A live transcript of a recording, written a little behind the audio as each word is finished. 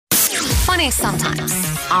Funny sometimes.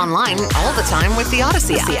 Online all the time with the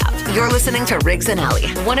Odyssey app. You're listening to Riggs and Alley,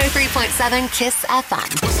 103.7 KISS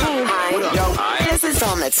FM. Hi. This is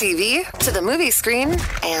on the TV, to the movie screen,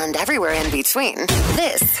 and everywhere in between.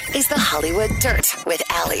 This is the Hollywood Dirt with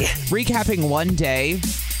Alley. Recapping one day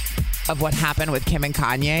of what happened with Kim and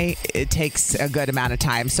Kanye, it takes a good amount of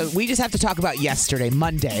time. So we just have to talk about yesterday,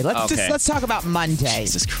 Monday. Let's talk about Monday.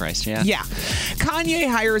 Jesus Christ, yeah. Yeah. Kanye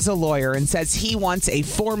hires a lawyer and says he wants a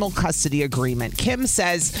formal custody agreement. Kim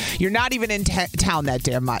says, you're not even in town that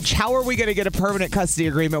damn much. How are we going to get a permanent custody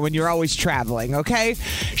agreement when you're always traveling, okay?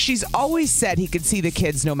 She's always said he could see the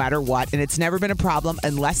kids no matter what, and it's never been a problem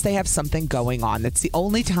unless they have something going on. That's the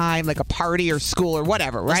only time, like a party or school or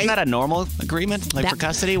whatever, right? Isn't that a normal agreement, for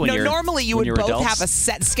custody? Normally you would both adults? have a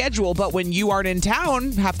set schedule, but when you aren't in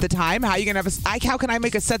town half the time, how are you gonna have how can I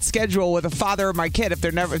make a set schedule with a father of my kid if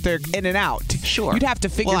they're in and out? Sure. You'd have to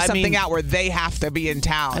figure something out where they have to be in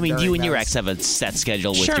town. I mean, you and your ex have a set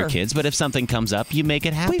schedule with your kids, but if something comes up, you make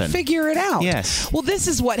it happen. We figure it out. Yes. Well, this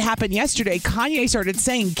is what happened yesterday. Kanye started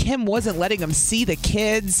saying Kim wasn't letting him see the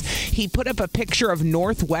kids. He put up a picture of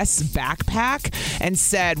Northwest's backpack and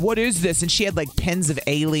said, "What is this?" And she had like pins of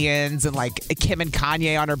aliens and like Kim and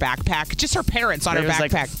Kanye on her backpack. Just her parents on her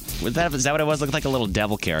backpack. Is that what it was? Looked like a little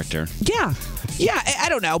devil character. Yeah. Yeah, I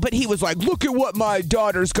don't know. But he was like, look at what my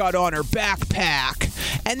daughter's got on her backpack.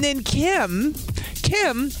 And then Kim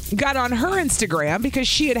got on her Instagram because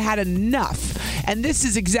she had had enough. And this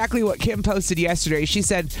is exactly what Kim posted yesterday. She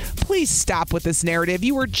said, please stop with this narrative.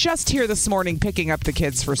 You were just here this morning picking up the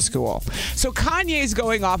kids for school. So Kanye's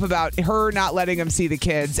going off about her not letting him see the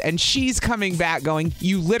kids. And she's coming back going,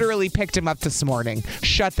 you literally picked him up this morning.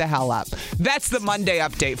 Shut the hell up. That's the Monday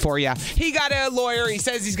update for you. He got a lawyer. He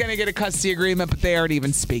says he's going to get a custody agreement, but they aren't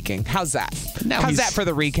even speaking. How's that? How's that for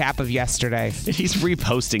the recap of yesterday? He's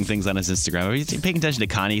reposting things on his Instagram. Are you paying attention to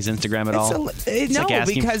Kanye's Instagram at all?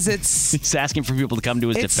 Because it's... He's asking for people to come to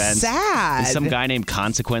his defense. It's sad. Some guy named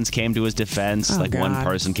Consequence came to his defense. One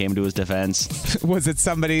person came to his defense. Was it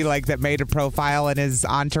somebody like that made a profile in his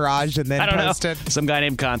entourage and then posted? Know. Some guy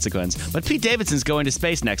named Consequence. But Pete Davidson's going to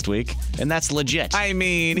space next week, and that's legit. I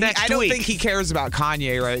mean, I don't think he cares about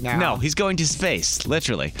Kanye right now. No, he's going to space,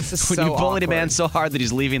 literally. When you bullied a man so hard that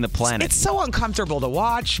he's leaving the planet. It's so uncomfortable to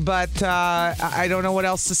watch, but I don't know what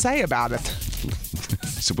else to say about it.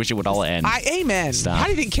 So wish it would all end. Amen. Stop. How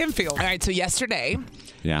do you think Kim feels? All right, so yesterday,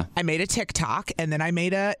 yeah, I made a TikTok, and then I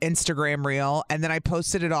made a Instagram reel, and then I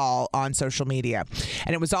posted it all on social media.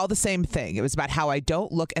 And it was all the same thing. It was about how I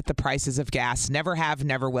don't look at the prices of gas. Never have,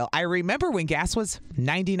 never will. I remember when gas was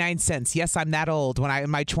 99 cents. Yes, I'm that old when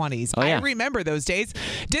in my 20s. Oh, yeah. I remember those days.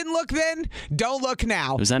 Didn't look then, don't look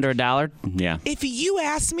now. It was under $1? Yeah. If you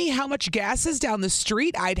asked me how much gas is down the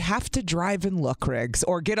street, I'd have to drive and look, Riggs,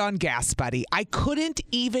 or get on Gas Buddy. I couldn't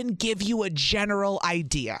even give you a general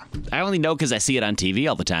idea. I only know because I see it on TV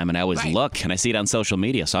all the time, and I always look, and I see it on social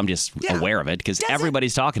media, so I'm just aware of it because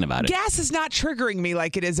everybody's talking about it. Gas is not triggering me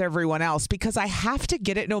like it is everyone else because I have to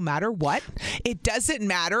get it no matter what. It doesn't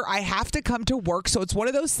matter. I have to come to work, so it's one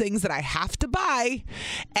of those things that I have to buy,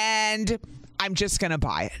 and I'm just going to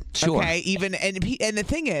buy it. Sure. Okay. And the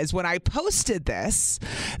thing is, when I posted this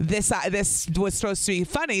was supposed to be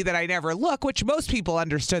funny that I never look, which most people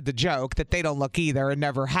understood the joke that they don't look either and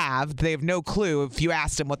never have. They have no clue if you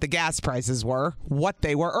asked them what the gas prices were, what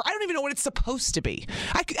they were, or I don't even know what it's supposed to be.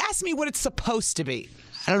 Ask me what it's supposed to be.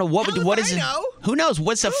 I don't know what is it. Who knows?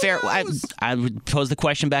 What's a fair? I would pose the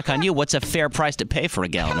question back on you. What's a fair price to pay for a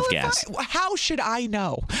gallon of gas? How should I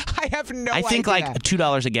know? I have no idea. I think like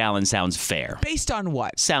 $2 a gallon sounds fair. Based on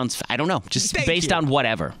what? I don't know. Just based on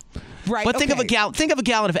whatever. Right. But think of a gallon. Think of a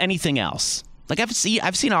gallon of anything else. Like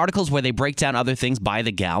I've seen articles where they break down other things by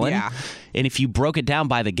the gallon. Yeah. And if you broke it down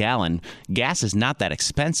by the gallon, gas is not that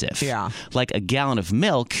expensive. Yeah. Like a gallon of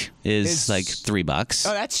milk is like $3.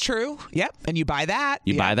 Oh, that's true. Yep. And you buy that.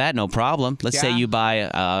 You buy that, no problem. Let's say you buy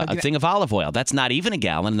a thing of olive oil. That's not even a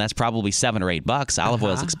gallon, and that's probably $7 or $8. Olive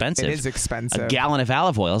oil is expensive. It is expensive. A gallon of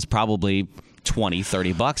olive oil is probably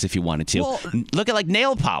 $20-$30 if you wanted to. Well, look at like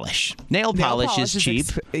nail polish. Nail polish is cheap.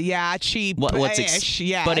 Cheap.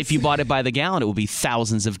 Yes. But if you bought it by the gallon, it would be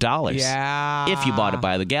thousands of dollars. Yeah. If you bought it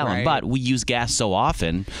by the gallon. Right. But we use gas so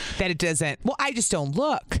often that it doesn't. Well, I just don't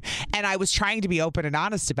look. And I was trying to be open and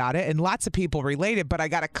honest about it, and lots of people related, but I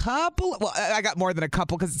got a couple. Well, I got more than a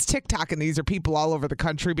couple because it's TikTok, and these are people all over the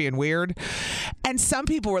country being weird. And some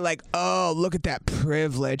people were like, oh, look at that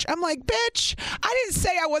privilege. I'm like, bitch, I didn't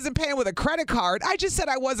say I wasn't paying with a credit card. I just said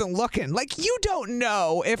I wasn't looking. Like, you don't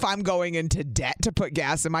know if I'm going into debt to put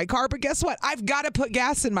gas in my car, but guess what? I've got to put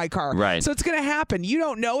gas in my car. Right. So it's going to happen. You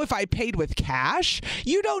don't know if I paid with cash.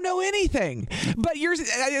 You don't know anything. But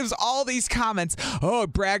there's all these comments. Oh,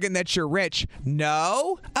 bragging that you're rich.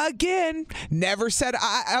 No. Again, never said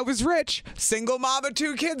I was rich. Single mom of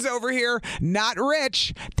 2 kids over here. Not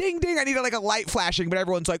rich. Ding, ding. I need like a light flashing, but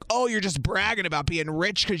everyone's like, oh, you're just bragging about being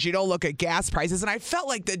rich because you don't look at gas prices. And I felt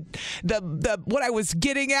like the what I was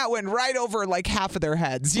getting at went right over like half of their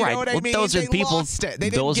heads. You know what I mean? Those are people. Lost it. They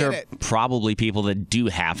didn't those get are it. probably people that do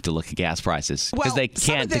have to look at gas prices because they some of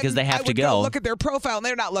can't them, because they have I to would go. Look at their profile and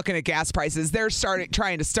they're not looking at gas prices. They're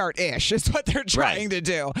trying to start ish is what they're trying to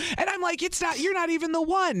do. And I'm like, you're not even the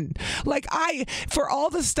one. Like for all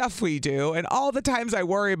the stuff we do and all the times I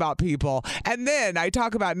worry about people, and then I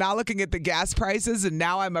talk about not looking at the gas prices and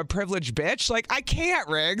now I'm a privileged bitch. Like, I can't,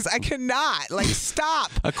 Riggs. I cannot. Like,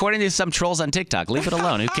 stop. According to some trolls on TikTok, leave it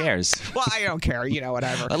alone. Who cares? Well, I don't care.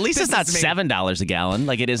 Whatever. At least it's not $7 a gallon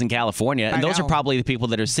like it is in California. And those are probably the people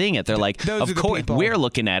that are seeing it. They're like, of course, we're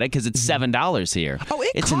looking at it because it's $7 here. Oh,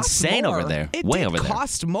 it's insane more. over there. It Way did over there.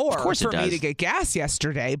 cost more for me does. to get gas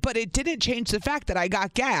yesterday, but it didn't change the fact that I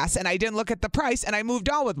got gas and I didn't look at the price and I moved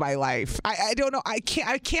on with my life. I don't know. I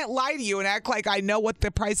can't lie to you and act like I know what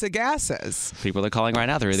the price of gas is. People are calling right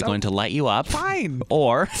now. They're either going to light you up. Fine.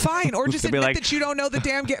 Or just admit that you don't know the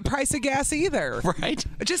damn price of gas either. Right.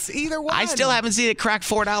 Just either one. I still haven't seen it crack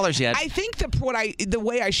 $4 yet. I think the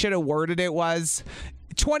way I should have worded it was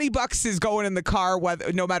 $20 is going in the car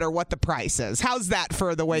no matter what the price is. How's that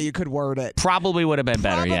for the way you could word it? Probably would have been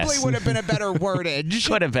better, yes. Probably would have been a better wordage.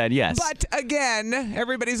 Could have been, yes. But again,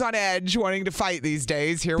 everybody's on edge wanting to fight these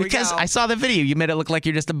days. Here we go. Because I saw the video. You made it look like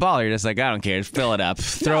you're just a baller. You're just like, I don't care. Just fill it up.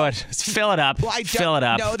 Throw it. Fill it up. Well, fill it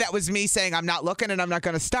up. No, that was me saying I'm not looking and I'm not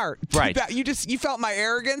going to start. Right. You felt my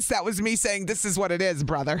arrogance. That was me saying this is what it is,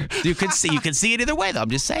 brother. You can see it either way, though. I'm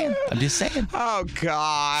just saying. Oh,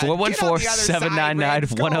 God.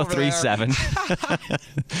 414-799-1037.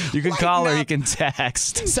 You can call or you can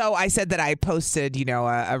text. So I said that I posted, a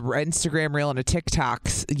Instagram reel and a TikTok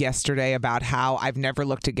yesterday about how I've never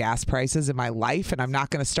looked at gas prices in my life, and I'm not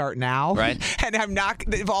going to start now. Right. And I'm not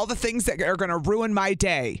of all the things that are going to ruin my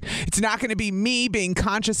day. It's not going to be me being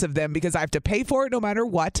conscious of them because I have to pay for it no matter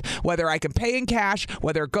what, whether I can pay in cash,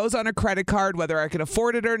 whether it goes on a credit card, whether I can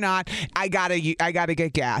afford it or not. I gotta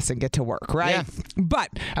get gas and get to work, right? Yeah. But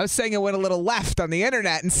I was saying it went a little left on the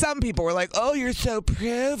internet, and some people were like, oh, you're so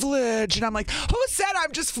privileged. And I'm like, who said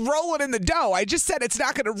I'm just rolling in the dough? I just said it's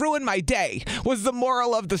not going to ruin my day, was the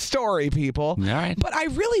moral of the story, people. All right. But I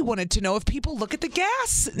really wanted to know if people look at the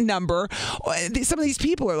gas number. Some of these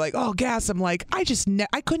people are like, oh, gas. I'm like, I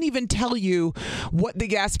couldn't even tell you what the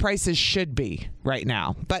gas prices should be right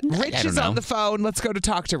now. But Rich is on the phone. Let's go to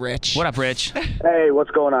talk to Rich. What up, Rich? Hey,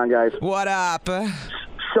 what's going on, guys? What up?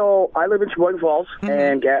 So I live in Sheboygan Falls,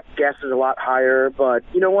 and gas is a lot higher. But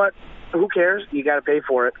you know what? Who cares? You got to pay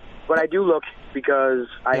for it. But I do look because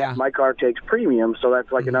my car takes premium, so that's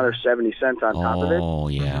like another 70 cents on top of it. Oh,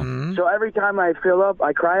 yeah. So every time I fill up,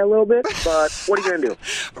 I cry a little bit, but what are you going to do?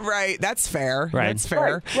 Right, that's fair. Right. That's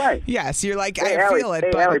fair. Right. Yes, you're like, Hey, I Allie, feel it.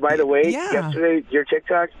 Hey, but Allie, by the way, yeah. yesterday, your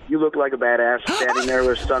TikTok, you look like a badass standing there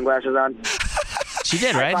with sunglasses on. She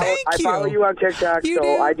did, right? I follow you on TikTok, You so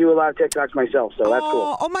do? I do a lot of TikToks myself, so that's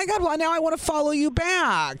cool. Oh, my God. Well, now I want to follow you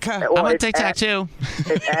back. Well, I'm on it's TikTok, too.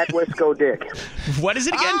 It's at Wisco Dick. What is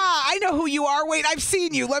it again? I know who you are. Wait, I've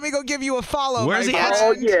seen you. Let me go give you a follow. Where's my he at?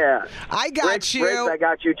 friend. Oh, yeah. I got Riggs, you. Riggs, I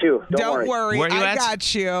got you, too. Don't worry. Where are you I at?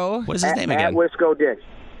 got you. What is his name At again? Wisco Dick.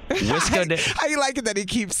 Wisco Dick. I like it that he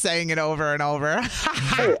keeps saying it over and over.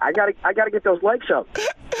 Hey, I gotta get those likes up.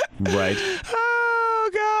 Right. Oh,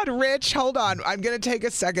 God. Rich, hold on. I'm going to take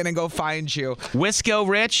a second and go find you. Wisco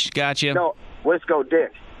Rich. Gotcha. No, Wisco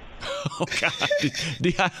Dick. Oh, God.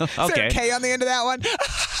 Yeah, Is there okay. a K on the end of that one?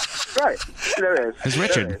 Right. There is. It's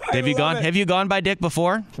Richard. There is. Have you gone by Dick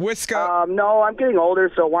before? Wisco. No, I'm getting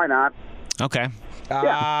older, so why not? Okay.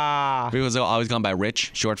 He was always gone by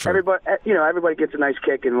Rich, short for. Everybody gets a nice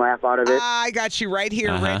kick and laugh out of it. I got you right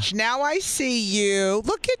here, Uh-huh. Rich. Now I see you.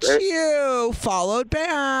 Look at you. Followed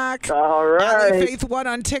back. All right. Allie Faith 1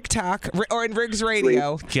 on TikTok or in Riggs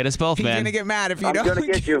Radio. Get us both, He's man. going to get mad if you I'm don't. gonna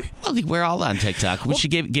get you. Well, we're all on TikTok. We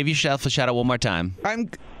should give yourself a shout out one more time.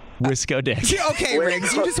 Wisco Dick. Okay,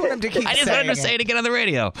 Riggs, you just want him to keep saying I just wanted to say it again on the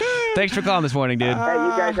radio. Thanks for calling this morning, dude. Hey, you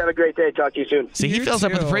guys have a great day. Talk to you soon. See, he fills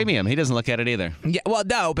up with the premium. He doesn't look at it either. Yeah, well,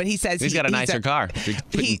 no, but he says he's got a nicer car.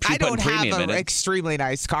 I don't have an extremely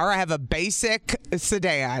nice car. I have a basic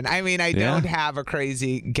sedan. I mean, I don't have a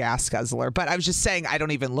crazy gas guzzler. But I was just saying I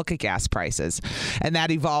don't even look at gas prices. And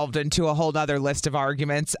that evolved into a whole other list of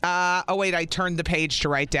arguments. Oh, wait, I turned the page to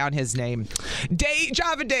write down his name.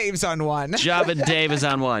 Java Dave's on one. Java Dave is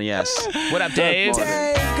on one, yes. What up, Dave?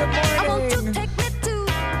 Dave, good morning.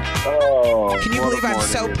 Can you believe I'm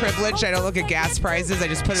so privileged I don't look at gas prices? I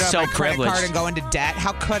just put it on my credit card and go into debt.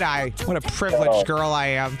 How could I? What a privileged girl I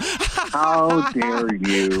am. How dare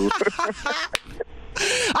you?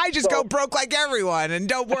 I just go broke like everyone and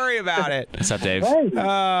don't worry about it. What's up, Dave? So,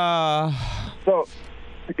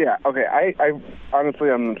 yeah, okay. I honestly,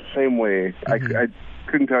 I'm the same way. Mm-hmm. I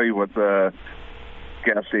couldn't tell you what the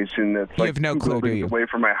gas station that's you have no clue, do you? away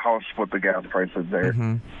from my house what the gas price is there.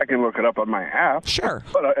 Mm-hmm. I can look it up on my app. Sure.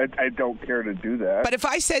 But I don't care to do that. But if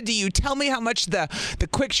I said to you, tell me how much the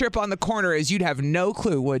Quick Trip on the corner is, you'd have no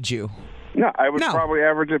clue, would you? No, I would probably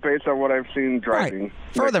average it based on what I've seen driving. Right.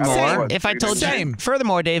 Furthermore, if I told you,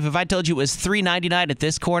 Dave, if I told you it was $3.99 at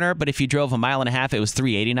this corner, but if you drove a mile and a half, it was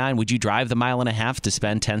 $3.89, would you drive the mile and a half to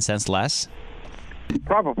spend 10 cents less?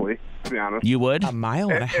 Probably, to be honest. You would? A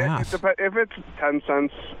mile and a half. If it's 10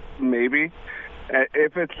 cents, maybe.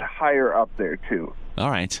 If it's higher up there, too. All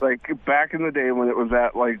right. Like back in the day when it was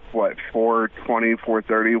at like what, $4.20,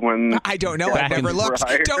 $4.30 when I don't know. I've never looked.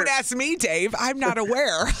 Don't ask me, Dave. I'm not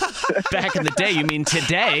aware. Back in the day, you mean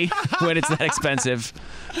today when it's that expensive?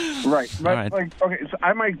 Right. But, right. Like, okay, so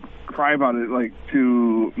I might cry about it like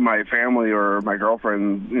to my family or my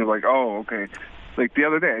girlfriend, like, oh, okay. Like the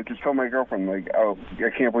other day, I just told my girlfriend, like, oh,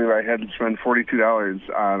 I can't believe I had to spend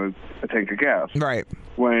 $42 on a tank of gas. Right.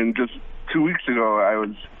 When just 2 weeks ago, I was,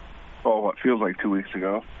 what feels like 2 weeks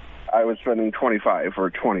ago, I was spending $25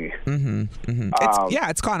 or $20. Mm-hmm. Mm-hmm.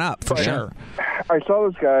 It's gone up for sure. I saw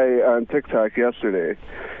this guy on TikTok yesterday,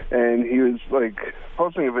 and he was like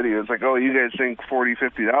posting a video. It's like, oh, you guys think $40,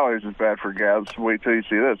 $50 is bad for gas? Wait till you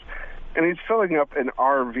see this. And he's filling up an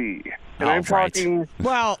RV. And I'm talking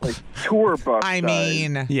like tour bus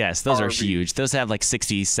size. Yes, those RV. Are huge. Those have like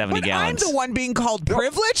 60, 70 gallons. I'm the one being called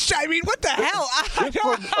privileged? I mean, what the hell? This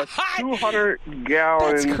was a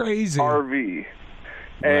 200-gallon RV.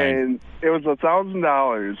 And it was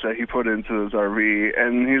 $1,000 that he put into this RV,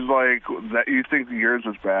 and he's like, "That you think yours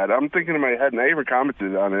is bad?" I'm thinking in my head, and I even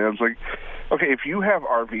commented on it. I was like, "Okay, if you have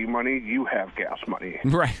RV money, you have gas money,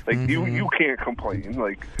 right? Like you can't complain."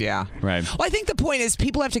 Like, yeah, right. Well, I think the point is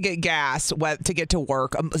people have to get gas to get to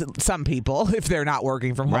work. Some people, if they're not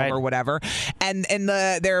working from home or whatever, and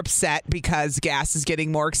they're upset because gas is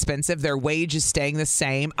getting more expensive. Their wage is staying the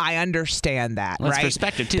same. I understand that. Well, right? That's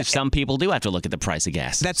perspective too. Some people do have to look at the price of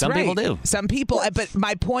gas. That's some people do. Some people, but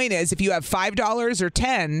my point is, if you have $5 or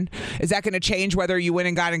 $10, is that going to change whether you went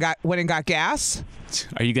and got gas?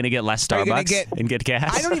 Are you going to get less Starbucks and get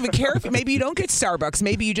gas? I don't even care if maybe you don't get Starbucks.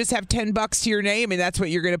 Maybe you just have $10 to your name, and that's what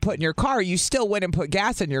you're going to put in your car. You still went and put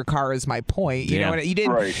gas in your car. Is my point. You know what you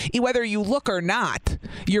didn't. Whether you look or not,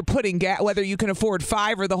 you're putting gas. Whether you can afford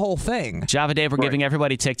 $5 or the whole thing. Java Dave, we're giving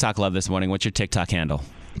everybody TikTok love this morning. What's your TikTok handle?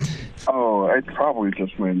 Oh, it's probably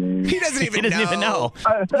just my name. He doesn't even know.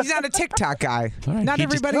 He's not a TikTok guy. Right. Not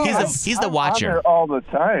everybody is. He's the watcher. I'm on there all the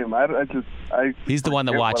time. He's the one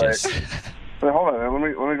that watches. But hold on, let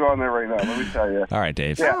me go on there right now. Let me tell you. All right,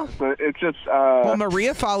 Dave. Yeah, so it's just. Well,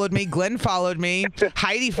 Maria followed me. Glenn followed me.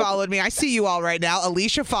 Heidi followed me. I see you all right now.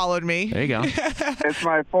 Alicia followed me. There you go. It's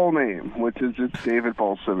my full name, which is just David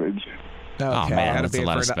Bolsevich. Okay. Oh, man, that's a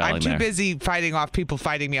lot of spelling. I'm too busy fighting off people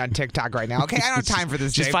fighting me on TikTok right now. Okay, I don't have time for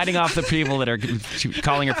this, Just Dave. fighting off the people that are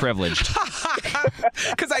calling her privileged.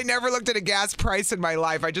 Because I never looked at a gas price in my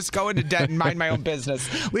life. I just go into debt and mind my own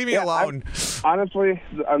business. Leave me alone. Honestly,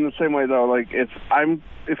 I'm the same way, though. Like,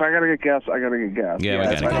 if I gotta get gas, I gotta get gas.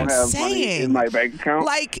 Yeah, if I don't have money in my bank account,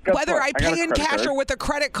 like whether I pay in cash or with a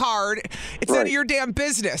credit card, it's none of your damn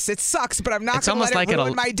business. It sucks, but I'm not going to let it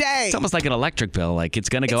ruin my day. It's almost like an electric bill. Like it's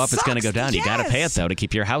going to go up, it's going to go down. Yes. You got to pay it though to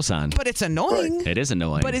keep your house on. But it's annoying. Right. It is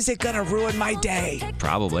annoying. But is it going to ruin my day?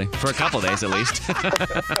 Probably for a couple days at least.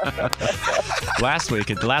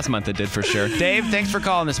 Last month it did for sure. Dave, thanks for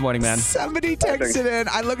calling this morning, man. Somebody texted in.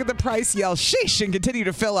 I look at the price, yell sheesh, and continue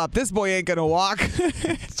to fill up. This boy ain't going to walk.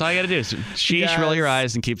 That's all you got to do. Sheesh, roll your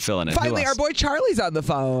eyes and keep filling it. Finally, our boy Charlie's on the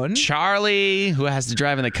phone. Charlie, who has to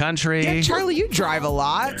drive in the country. Yeah, Charlie, you drive a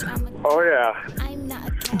lot. Oh, yeah.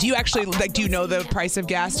 Do you actually, do you know the price of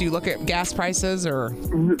gas? Do you look at gas prices or?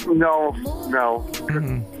 No.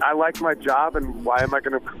 Mm-hmm. I like my job, and why am I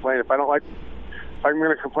going to complain? If I don't like I'm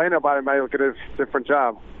going to complain about it, I might look at a different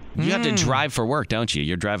job. You have to drive for work, don't you?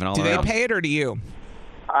 You're driving all Do around. they pay it or do you?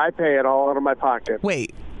 I pay it all out of my pocket.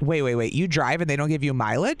 Wait. You drive and they don't give you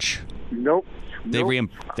mileage? Nope.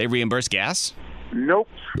 They reimburse gas? Nope.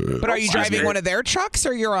 But are you driving one of their trucks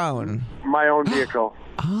or your own? My own vehicle.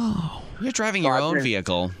 Oh. You're driving your own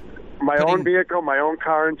vehicle. My own vehicle, my own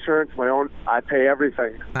car insurance, I pay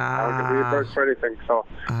everything. I don't get reimbursed for anything. So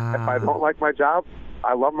if I don't like my job,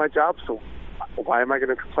 I love my job, so why am I going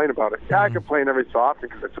to complain about it? Yeah, I complain every so often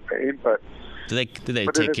because it's a pain, but... Do they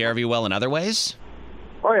take care of you well in other ways?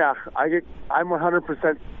 Oh, yeah. I'm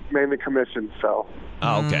 100% mainly commissioned, so...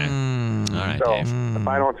 Oh, okay. All right, so Dave. If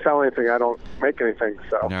I don't sell anything, I don't make anything,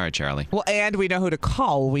 so... All right, Charlie. Well, and we know who to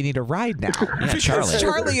call. We need a ride now. Yeah, Charlie.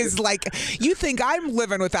 Charlie is like, you think I'm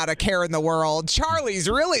living without a care in the world. Charlie's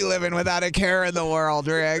really living without a care in the world,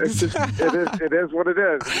 Riggs. It is what it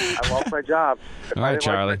is. I love my job. If All right, I didn't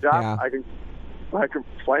Charlie. like my job, I can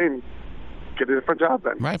complain, get a different job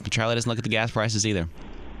then. Right, but Charlie doesn't look at the gas prices either.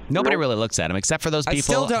 Nobody really looks at them except for those people. I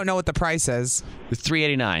still don't know what the price is. It's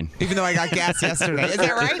 $3.89. Even though I got gas yesterday. Is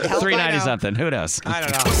that right? $3.90 something. Who knows? I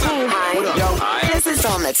don't know. Hi. This is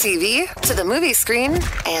on the TV, to the movie screen,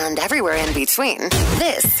 and everywhere in between.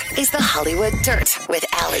 This is the Hollywood Dirt with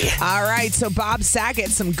Allie. All right, so Bob Saget,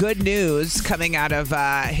 some good news coming out of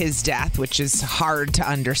his death, which is hard to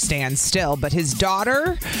understand still. But his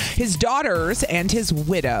daughters, and his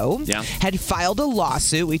widow had filed a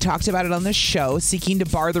lawsuit. We talked about it on the show, seeking to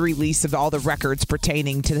bar the release of all the records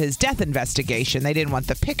pertaining to his death investigation. They didn't want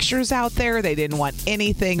the pictures out there. They didn't want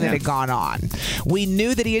anything that had gone on. We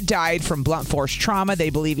knew that he had died from blunt force trauma. They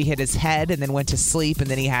believe he hit his head and then went to sleep, and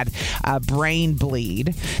then he had a brain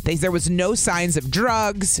bleed. There was no signs of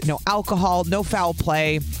drugs, no alcohol, no foul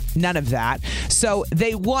play, none of that. So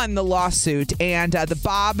they won the lawsuit, and the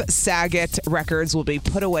Bob Saget records will be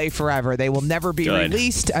put away forever. They will never be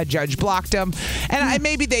released. A judge blocked them. And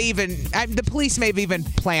maybe the police may have even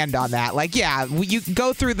planned on that. Like, you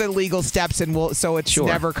go through the legal steps so it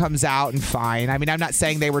never comes out and fine. I mean, I'm not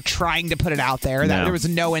saying they were trying to put it out there. That there was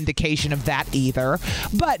no indication of that either.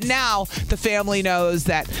 But now the family knows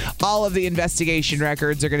that all of the investigation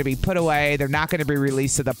records are going to be put away. They're not going to be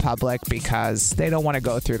released to the public because they don't want to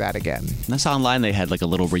go through that again. I saw online they had like a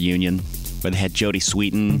little reunion where they had Jodie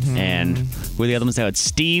Sweetin and who were the other ones? They had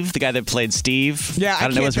Steve, the guy that played Steve. Yeah, I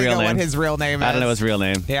don't know his real name. What his real name is. I don't know his real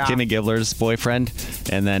name. Yeah. Kimmy Gibbler's boyfriend.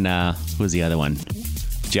 And then who was the other one?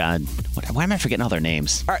 John. Why am I forgetting all their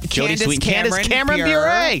names? Jodie Sweetin. Candace Cameron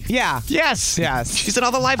Bure. Yeah. Yes. She's in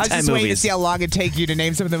all the Lifetime movies. I was just waiting to see how long it'd take you to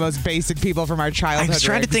name some of the most basic people from our childhood. I was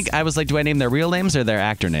trying to think. I was like, do I name their real names or their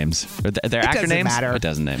actor names? Or their actor names? Matter. It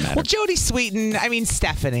doesn't matter. Well, Jodie Sweetin,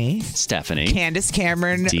 Stephanie. Candace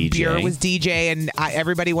Cameron Bure was DJ, and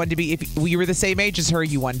everybody wanted to be, if you were the same age as her,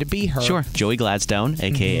 you wanted to be her. Sure. Joey Gladstone,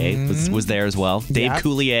 a.k.a., was there as well. Dave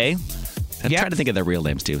Coulier. I'm trying to think of their real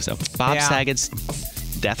names, too. So Bob Saget's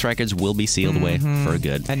death records will be sealed away for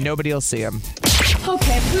good. And nobody will see them.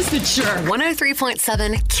 Okay, who's the jerk?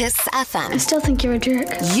 103.7 KISS FM. I still think you're a jerk.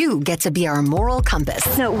 You get to be our moral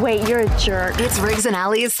compass. No, wait, you're a jerk. It's Riggs and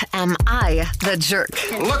Allie's Am I the Jerk?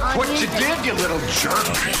 Look what you did, you little jerk.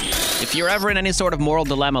 If you're ever in any sort of moral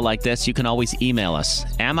dilemma like this, you can always email us.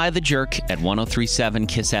 Am I the jerk at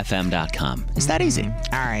 1037kissfm.com. It's that easy.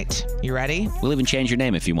 All right. You ready? We'll even change your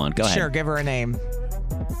name if you want. Go ahead. Sure, give her a name.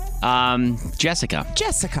 Jessica.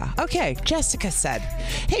 Okay. Jessica said,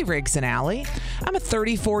 "Hey, Riggs and Allie. I'm a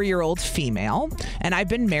 34-year-old female, and I've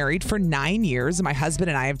been married for 9 years. My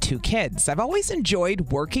husband and I have 2 kids. I've always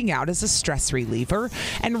enjoyed working out as a stress reliever,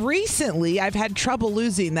 and recently I've had trouble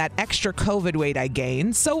losing that extra COVID weight I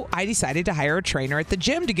gained, so I decided to hire a trainer at the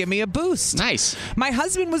gym to give me a boost. Nice. My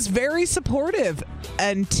husband was very supportive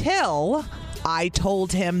until I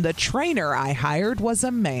told him the trainer I hired was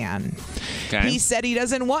a man. Okay. He said he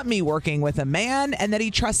doesn't want me working with a man and that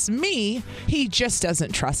he trusts me. He just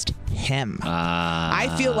doesn't trust him.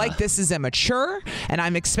 I feel like this is immature, and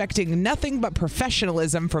I'm expecting nothing but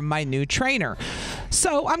professionalism from my new trainer.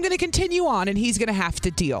 So I'm going to continue on, and he's going to have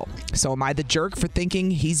to deal. So am I the jerk for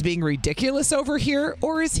thinking he's being ridiculous over here,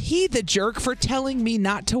 or is he the jerk for telling me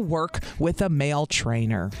not to work with a male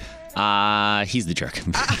trainer? He's the jerk.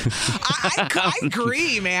 I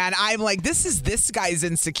agree, man. I'm like, this is this guy's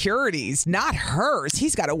insecurities, not hers.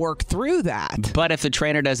 He's got to work through that. But if the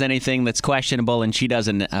trainer does anything that's questionable and she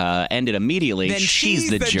doesn't end it immediately, then she's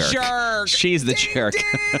the jerk. jerk. She's the ding, jerk. Ding.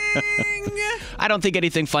 I don't think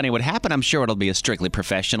anything funny would happen. I'm sure it'll be a strictly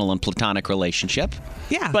professional and platonic relationship.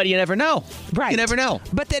 Yeah. But you never know. Right. You never know.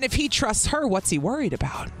 But then if he trusts her, what's he worried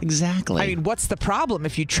about? Exactly. I mean, what's the problem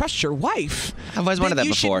if you trust your wife? I've always wanted that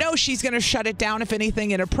before. You should know she's going to shut it down if anything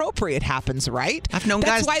inappropriate happens, right? I've known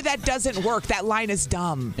That's guys. why that doesn't work. That line is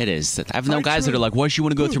dumb. It is. I've known guys that are like, why does she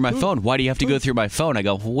want to go through my phone? Why do you have to go through my phone? I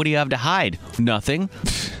go, well, what do you have to hide? Nothing.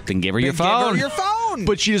 Then give her your phone. Give her your phone.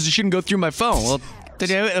 But she shouldn't go through my phone. Well,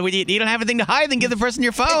 you don't have anything to hide, then give the person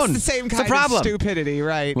your phone. It's the same kind of stupidity,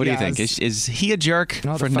 right? What do you think? Is he a jerk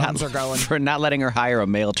for not letting her hire a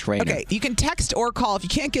male trainer? Okay, you can text or call. If you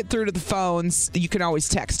can't get through to the phones, you can always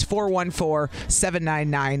text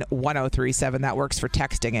 414-799-1037. That works for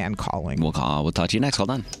texting and calling. We'll talk to you next. Hold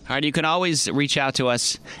on. All right, you can always reach out to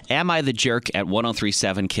us. Am I the jerk at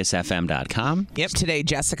 1037kissfm.com. Yep. Today,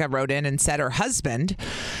 Jessica wrote in and said her husband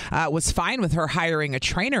was fine with her hiring a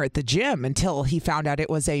trainer at the gym until he found out it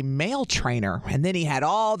was a male trainer. And then he had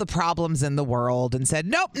all the problems in the world and said,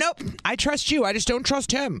 nope, I trust you. I just don't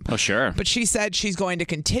trust him. Oh, sure. But she said she's going to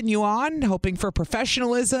continue on, hoping for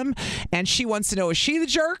professionalism. And she wants to know, is she the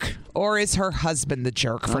jerk or is her husband the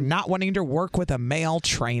jerk for not wanting to work with a male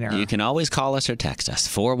trainer? You can always call us or text us.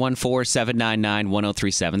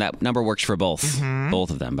 414-799-1037. That number works for both. Mm-hmm.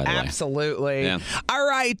 Both of them, by the way. Absolutely. Yeah. All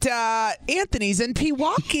right. Anthony's in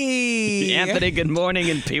Pewaukee. Anthony, good morning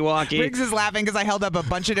in Pewaukee. Riggs is laughing because I held up a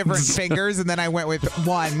bunch of different fingers and then I went with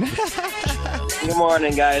one. Good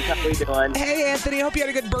morning, guys. How are you doing? Hey, Anthony. Hope you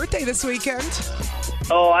had a good birthday this weekend.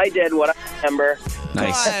 Oh, I did. What I remember.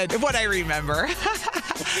 Nice. Good. What I remember.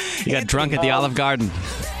 You got drunk at the Olive Garden.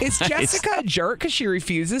 Is Jessica a jerk because she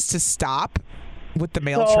refuses to stop with the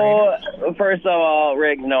male trainer? trainer? First of all,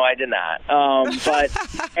 Riggs, no, I did not. But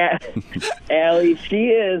Allie, she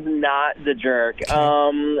is not the jerk.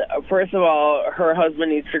 First of all, her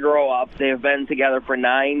husband needs to grow up. They've been together for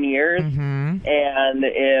 9 years. Mm-hmm. And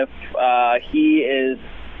if he is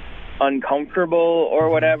uncomfortable or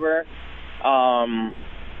whatever, to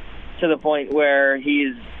the point where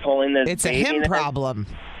he's pulling this it's a baby him problem.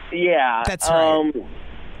 Yeah. That's right.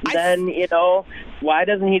 Then, why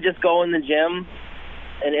doesn't he just go in the gym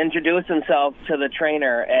and introduce himself to the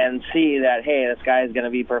trainer and see that, hey, this guy is going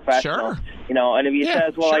to be professional? Sure. And if he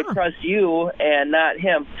says, well, I trust you and not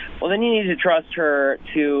him, well, then you need to trust her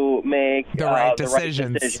to make the right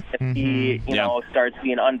decisions. If he, starts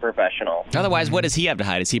being unprofessional. Otherwise, what does he have to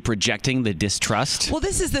hide? Is he projecting the distrust? Well,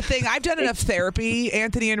 this is the thing. I've done enough therapy,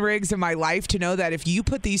 Anthony and Riggs, in my life to know that if you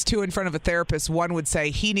put these two in front of a therapist, one would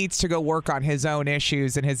say he needs to go work on his own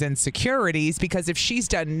issues and his insecurities, because if she's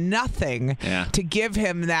done nothing to give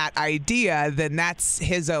him that idea, then that's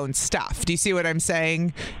his own stuff. Do you see what I'm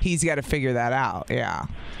saying? He's got to figure that out. Yeah.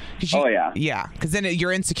 Yeah, because then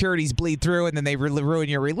your insecurities bleed through and then they ruin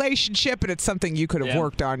your relationship, and it's something you could have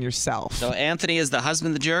worked on yourself. So Anthony is the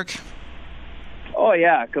husband the jerk? Oh,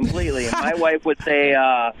 yeah, completely. My wife would say,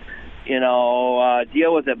 deal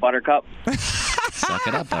with it, Buttercup. Suck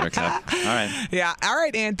it up, Buttercup. All right. Yeah. All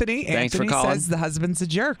right, Anthony. Thanks Anthony for calling. says the husband's a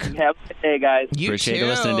jerk. Have a good day, guys. Appreciate you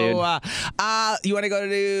listening, dude. You want to go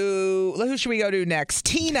to... Who should we go to next?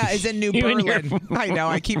 Tina is in New Berlin. I know.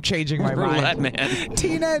 I keep changing my Roulette, mind. man.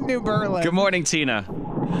 Tina in New Berlin. Good morning, Tina.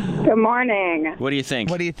 Good morning. What do you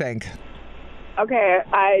think? Okay,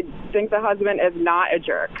 I think the husband is not a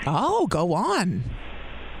jerk. Oh, go on.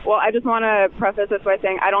 Well, I just want to preface this by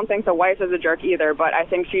saying I don't think the wife is a jerk either, but I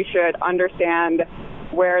think she should understand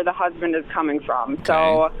where the husband is coming from. Okay.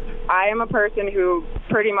 So I am a person who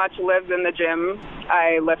pretty much lives in the gym.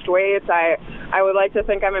 I lift weights. I would like to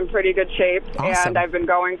think I'm in pretty good shape, and I've been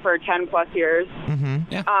going for 10-plus years.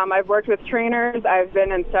 Mm-hmm. Yeah. I've worked with trainers. I've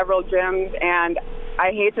been in several gyms, and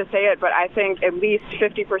I hate to say it, but I think at least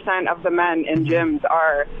 50% of the men in gyms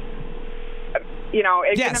are...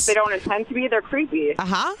 even if they don't intend to be, they're creepy.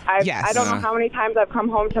 I don't know how many times I've come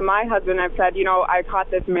home to my husband and I've said, I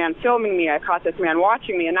caught this man filming me, I caught this man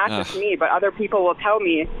watching me, and not just me, but other people will tell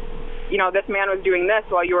me, this man was doing this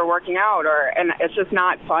while you were working out, and it's just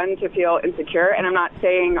not fun to feel insecure. And I'm not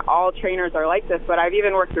saying all trainers are like this, but I've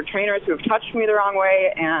even worked with trainers who have touched me the wrong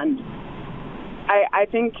way, and I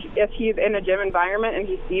think if he's in a gym environment and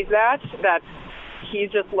he sees that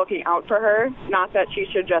he's just looking out for her, not that she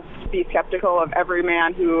should just be skeptical of every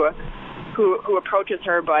man who approaches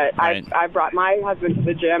her. But right. I brought my husband to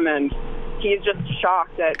the gym, and he's just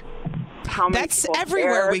shocked at how many That's people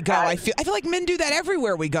everywhere care we go. that- I feel like men do that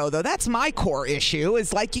everywhere we go, though. That's my core issue.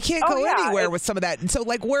 Is like you can't Oh, go yeah, anywhere it's- with some of that. And so,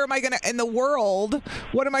 like, where am I gonna in the world?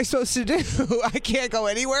 What am I supposed to do? I can't go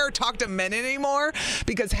anywhere or talk to men anymore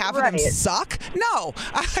because half of them Right. suck. No,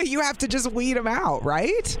 you have to just weed them out,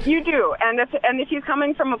 right? You do, and if he's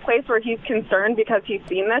coming from a place where he's concerned because he's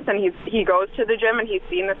seen this and he goes to the gym and he's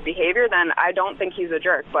seen this behavior, then I don't think he's a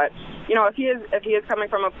jerk. But if he is coming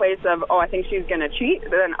from a place of I think she's going to cheat,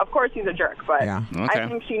 then of course he's a jerk. But Yeah. Okay. I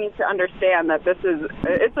think she needs to understand that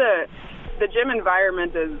the gym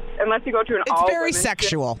environment is, unless you go to an It's all very women's gym-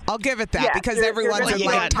 sexual. I'll give it that Yeah, because you're everyone's gonna in be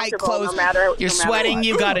like tight uncomfortable clothes. no matter You're no matter sweating. what.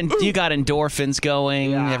 You got endorphins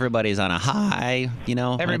going. Yeah. Everybody's on a high.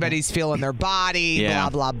 Everybody's feeling their body, Yeah.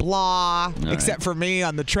 blah, blah, blah. right. Except for me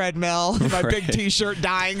on the treadmill, my big Right. T-shirt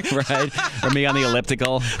dying. Right? Or me on the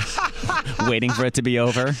elliptical, waiting for it to be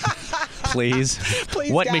over. Please.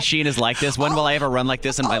 Please, What God. machine is like this? When will I ever run like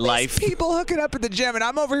this in my All these life? people hooking up at the gym, and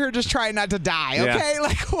I'm over here just trying not to die, Yeah. okay?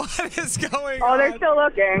 Like, what is going Oh, on? they're still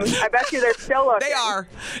looking. I bet you they're still looking. They are.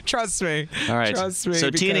 Trust me. All right. Trust me. So,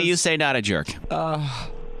 Tina, because- you say not a jerk. Yeah.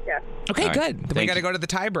 Okay, All right. good. Then we Thank got to you. go to the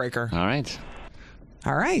tiebreaker. All right.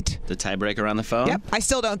 All right. The tiebreaker on the phone? Yep. I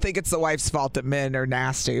still don't think it's the wife's fault that men are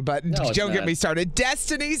nasty, but No, it's don't get not. me started.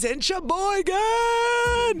 Destiny's in Sheboygan.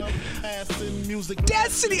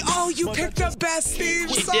 Destiny. Oh, you picked the best theme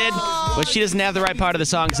She song. did. But she doesn't have the right part of the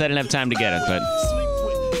song because I didn't have time to get it. But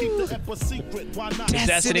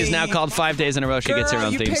Destiny's now called 5 days in a row. She gets her Girl,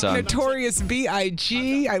 own you theme picked song. Notorious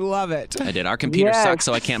B.I.G. I love it. I did. Our computer Yes. sucks,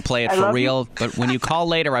 so I can't play it I for love real. But when you call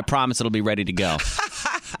later, I promise it'll be ready to go.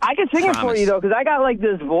 I can sing it for Promise. you, though, because I got, like,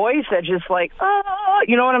 this voice that's just like,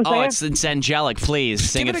 you know what I'm saying? Oh, it's angelic. Please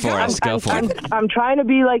sing Give it it a for go. us. Go for it. I'm trying to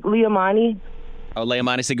be like Liamani. Oh,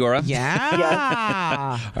 Leimani Segura?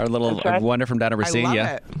 Yeah. Our little That's right. wonder from down I overseas. love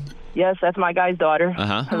Yeah. it. Yes, that's my guy's daughter.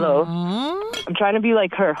 Uh-huh. Hello. I'm trying to be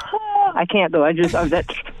like her. I can't, though. That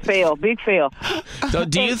fail. Big fail. So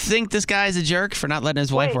do you think this guy's a jerk for not letting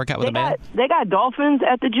his wife work out with a man? They got dolphins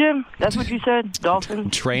at the gym? That's what you said?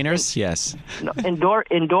 Dolphins? Trainers? Yes. No,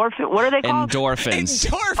 endorphin? What are they called? Endorphins.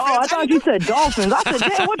 Endorphins. Oh, I thought you said dolphins. I said,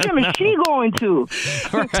 damn, what gym is she going to?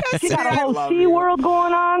 She got a whole Sea World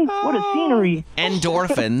going on? What a scenery.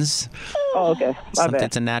 Endorphins. Oh, okay. My bad.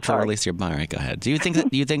 It's a natural Sorry. release of your. All right, go ahead. Do you think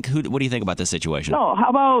what do you think about this situation? No, how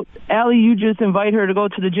about, Allie, you just invite her to go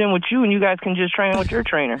to the gym with you and you guys can just train with your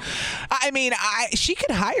trainer. I mean, she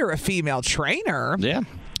could hire a female trainer. Yeah.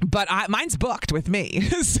 But mine's booked with me,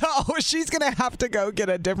 so she's gonna have to go get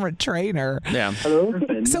a different trainer. Yeah.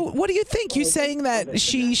 So, what do you think? You saying that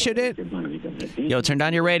she shouldn't? Yo, turn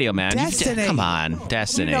down your radio, man. Destiny. Come on,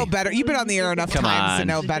 Destiny. You know better. You've been on the air enough Come times to on.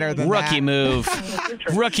 know better than Rookie that. move.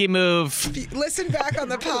 Rookie move. Listen back on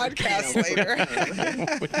the podcast later.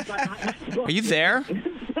 Are you there?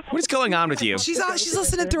 What is going on with you? She's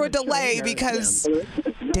listening through a delay because.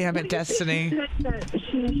 Damn it, Destiny.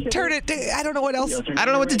 Turn it. I don't know what else. I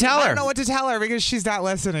don't know what to tell I her. don't know what to tell her because she's not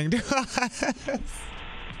listening.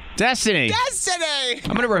 Destiny. Destiny.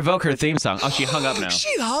 I'm gonna revoke her theme song. Oh, she hung up now.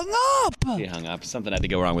 She hung up. She hung up. Something had to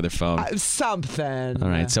go wrong with her phone. Something. All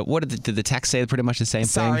right. So what did the text say? Pretty much the same thing.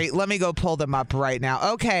 Sorry, let me go pull them up right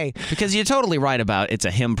now. Okay. Because you're totally right about it's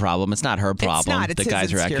a him problem. It's not her problem. not. It's the his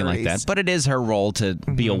guys are acting like that. insecurities. But it is her role to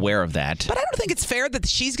be aware of that. But I don't think it's fair that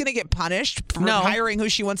she's going to get punished for No. hiring who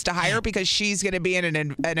she wants to hire because she's going to be in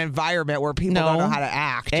an environment where people don't know how to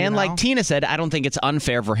act. And you know? like Tina said, I don't think it's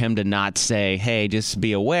unfair for him to not say, hey, just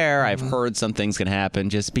be aware. I've heard some things can happen.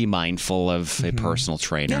 Just be mindful of a personal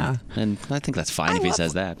trainer. Yeah. And I think that's fine if he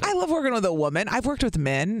says that. I love working with a woman. I've worked with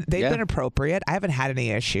men. They've been appropriate. I haven't had any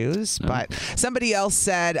issues. But somebody else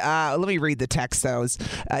said, let me read the text, though.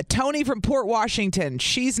 Tony from Port Washington,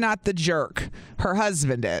 she's not the jerk. Her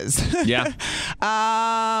husband is. Yeah.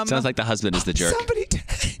 Sounds like the husband is the jerk.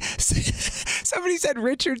 Somebody said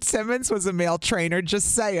Richard Simmons was a male trainer.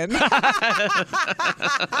 Just saying.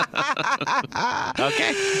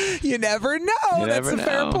 Okay. You never know. You That's never a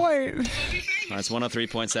fair know. point. That's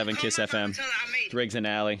 103.7 Kiss FM. Riggs and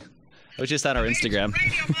Alley. It was just on our Instagram.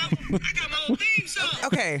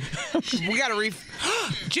 Okay. We got to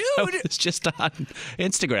Jude. It's just on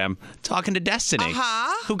Instagram talking to Destiny.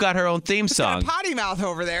 Uh-huh. Who got her own theme song. Potty mouth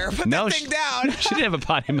over there. Put No, that thing down. She didn't have a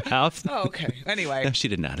potty mouth. Oh, okay. Anyway. No, she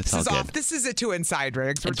did not. It's This all is good. off. This is a too inside,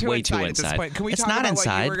 Riggs. We're It's too way inside too at this inside. point. Can we It's talk not about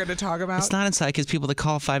inside. what you were going to talk about? It's not inside because people that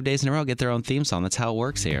call 5 days in a row get their own theme song. That's how it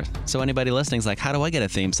works here. So anybody listening is like, how do I get a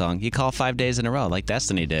theme song? You call 5 days in a row like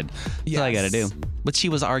Destiny did. That's all I got to do. But she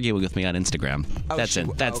was arguing with me me on Instagram.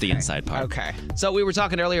 That's the inside part. Okay. So we were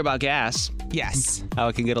talking earlier about gas. Yes. How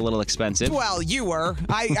it can get a little expensive. Well, you were.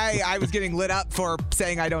 I was getting lit up for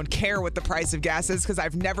saying I don't care what the price of gas is because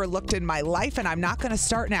I've never looked in my life, and I'm not going to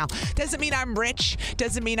start now. Doesn't mean I'm rich.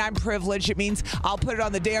 Doesn't mean I'm privileged. It means I'll put it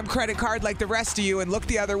on the damn credit card like the rest of you and look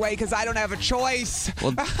the other way because I don't have a choice.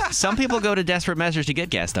 Well, some people go to desperate measures to get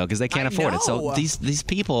gas, though, because they can't afford it. So these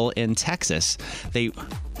people in Texas, they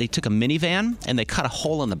took a minivan and they cut a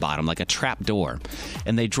hole in the bottom like a trap door,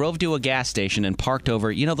 and they drove to a gas station and parked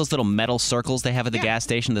over, those little metal circles they have at the gas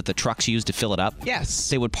station that the trucks use to fill it up? Yes.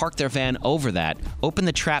 They would park their van over that, open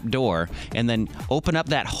the trap door, and then open up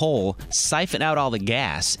that hole, siphon out all the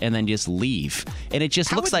gas, and then just leave. And it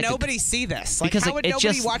just looks like... How would nobody see this? Because how would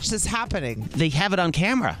nobody watch this happening? They have it on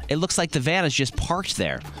camera. It looks like the van is just parked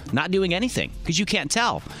there, not doing anything, because you can't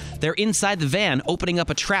tell. They're inside the van, opening up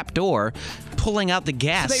a trap door, pulling out the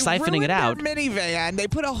gas, siphoning it out. Their minivan. They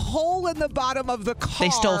put a hole in the bottom of the car. They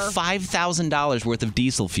stole $5,000 worth of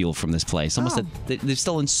diesel fuel from this place. They've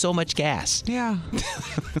stolen so much gas. Yeah.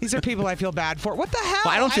 These are people I feel bad for. What the hell?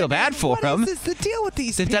 Well, I don't feel bad for them. What is the deal with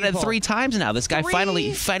these people? They've done it 3 times now. This guy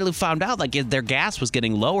finally found out their gas was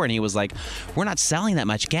getting lower, and he was like, we're not selling that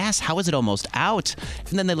much gas. How is it almost out?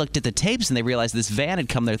 And then they looked at the tapes, and they realized this van had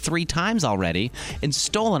come there 3 times already and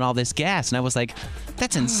stolen all this gas. And I was like,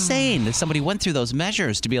 that's insane that somebody went through those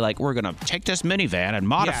measures to be like, we're going to take this minivan and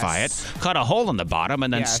modify it, cut a hole in the bottom,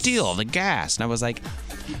 and then steal the gas. And I was like,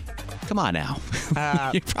 come on now.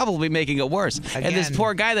 You're probably making it worse. Again. And this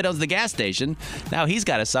poor guy that owns the gas station, now he's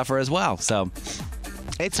got to suffer as well. So...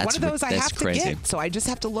 It's one of those I have to get, so I just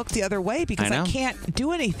have to look the other way because I can't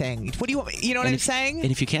do anything. What do you want? You know what I'm saying?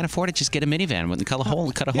 And if you can't afford it, just get a minivan and cut a hole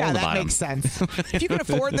in the bottom. Yeah, that makes sense. If you can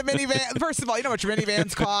afford the minivan, first of all, you know how much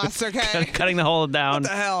minivans cost, okay? Cutting the hole down. What the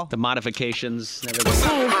hell? The modifications.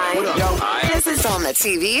 Everything. Hi. This is on the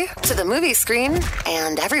TV, to the movie screen,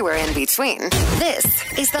 and everywhere in between. This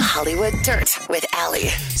is the Hollywood Dirt with Allie.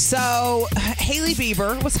 So, Hailey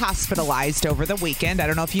Bieber was hospitalized over the weekend. I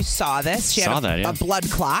don't know if you saw this. She had a blood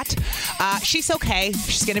clot. She's okay.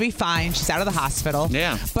 She's going to be fine. She's out of the hospital.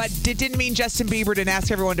 Yeah. But it didn't mean Justin Bieber didn't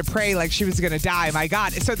ask everyone to pray like she was going to die. My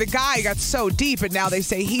God. So the guy got so deep, and now they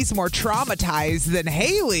say he's more traumatized than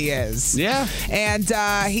Hailey is. Yeah. And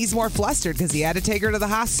he's more flustered because he had to take her to the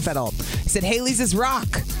hospital. He said Hailey's his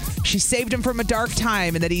rock. She saved him from a dark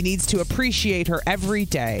time, and that he needs to appreciate her every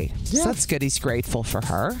day. Yeah. So that's good. He's grateful for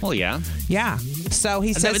her. Well, yeah. Yeah. So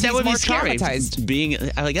he says he's more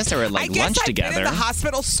traumatized. I guess they were at lunch together. I've been in the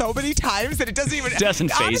hospital so many times that it doesn't even doesn't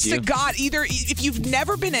faze you. Honest to God, either if you've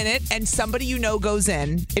never been in it and somebody you know goes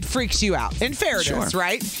in, it freaks you out. In fairness,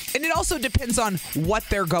 right? And it also depends on what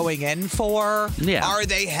they're going in for. Yeah. Are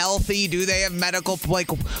they healthy? Do they have medical?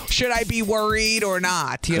 Should I be worried or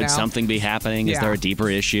not? Could something be happening? Is there a deeper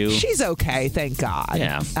issue? She's okay, thank God.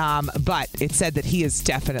 Yeah. But it said that he is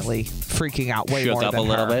definitely freaking out way more than her. Shook up a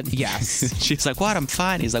little bit? Yes. She's like, what? I'm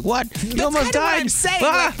fine. He's like, what? You That's almost died. what I'm saying.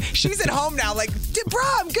 Like, she's at home now like, bro,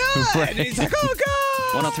 I'm good. Right. And he's like,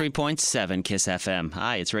 oh, God. 103.7 KISS FM.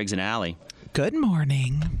 Hi, it's Riggs and Allie. Good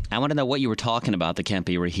morning. I want to know what you were talking about that can't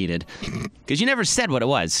be reheated. Because you never said what it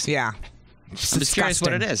was. Yeah. I'm just curious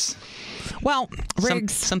what it is. Well,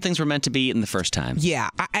 Riggs. Some things were meant to be eaten the first time. Yeah.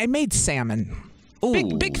 I made salmon.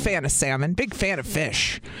 Ooh. Big fan of salmon. Big fan of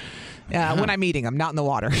fish. When I'm eating them, not in the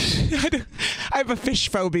water. I have a fish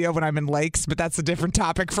phobia when I'm in lakes, but that's a different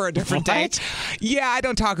topic for a different day. Yeah, I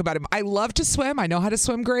don't talk about it. I love to swim. I know how to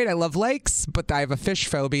swim great. I love lakes, but I have a fish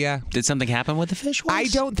phobia. Did something happen with the fish once?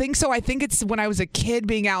 I don't think so. I think it's when I was a kid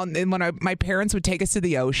being out and when my parents would take us to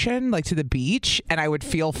the ocean, like to the beach, and I would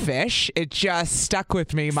feel fish. It just stuck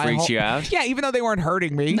with me. Freaks you out? Yeah, even though they weren't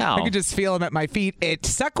hurting me. No. I could just feel them at my feet. It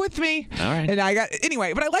stuck with me. All right. And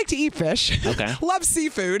anyway, but I like to eat fish. Okay. Love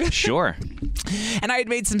seafood. Sure. And I had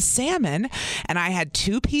made some salmon, and I had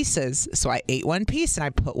 2 pieces. So I ate 1 piece, and I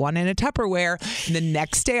put 1 in a Tupperware. And the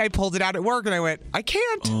next day, I pulled it out at work, and I went, I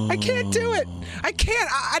can't do it. I can't.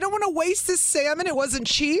 I don't want to waste this salmon. It wasn't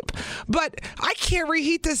cheap, but I can't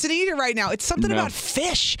reheat this and eat it right now. It's something about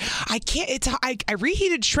fish. I can't. I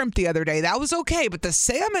reheated shrimp the other day. That was okay, but the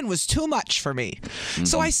salmon was too much for me. Mm-hmm.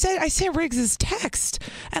 So I sent Riggs' text,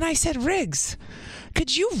 and I said, Riggs,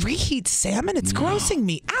 could you reheat salmon? It's grossing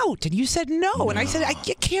me out. And you said no. And I said,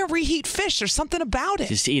 you can't reheat fish. There's something about it.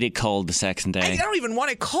 Just eat it cold the second day. I don't even want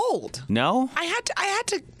it cold. No? I had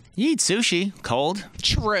to. You eat sushi cold.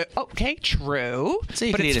 True. Okay, true. So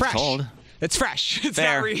you can eat it cold. It's fresh. It's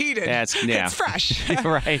Fair. not reheated. It's fresh.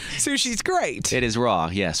 Right. Sushi's great. It is raw,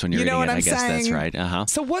 yes, when you're eating it. I guess saying? that's right. Uh-huh.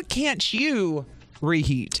 So what can't you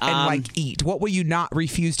reheat and like eat? What will you not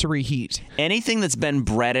refuse to reheat? Anything that's been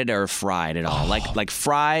breaded or fried at all, like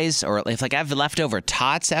fries, or if like I have leftover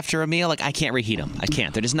tots after a meal, like I can't reheat them. I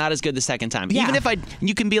can't. They're just not as good the second time. Yeah. Even if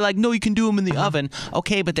you can be like, no, you can do them in the oven.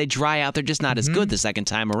 Okay, but they dry out. They're just not as good the second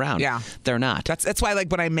time around. Yeah. They're not. That's why,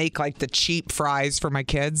 like, when I make like the cheap fries for my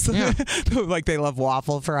kids, like they love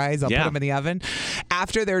waffle fries, I'll put them in the oven.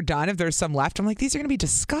 After they're done, if there's some left, I'm like, these are gonna be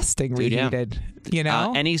disgusting reheated. You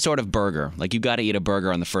know, any sort of burger, like you got to eat a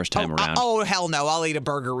burger on the first time around. Oh hell no! I'll eat a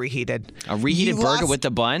burger reheated. A reheated burger with the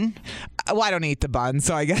bun? Well, I don't eat the bun,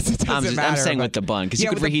 so I guess it doesn't matter. I'm saying with the bun because you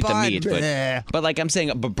could reheat the meat, but like I'm saying,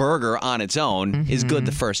 a burger on its own is good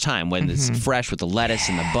the first time when it's fresh with the lettuce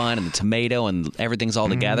and the bun and the tomato and everything's all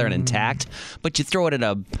together and intact. But you throw it in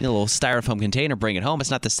a little styrofoam container, bring it home. It's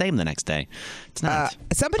not the same the next day. It's not.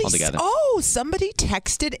 Somebody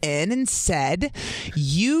texted in and said,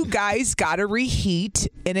 "You guys got to reheat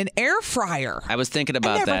in an air fryer." I was thinking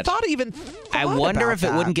about that. I wonder if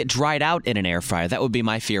it wouldn't get dried out in an air fryer. That would be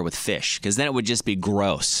my fear with fish, because then it would just be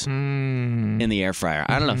gross in the air fryer.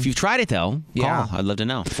 I don't know. If you've tried it, though, call. I'd love to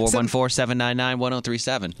know.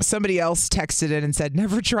 414-799-1037. Somebody else texted in and said,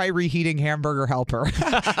 "Never try reheating Hamburger Helper."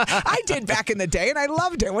 I did back in the day, and I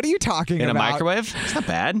loved it. What are you talking about? In a microwave? It's not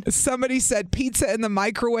bad. Somebody said, "Pizza in the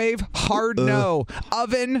microwave? Hard no.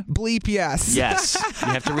 Oven? Bleep yes." Yes. You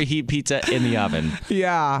have to reheat pizza in the oven.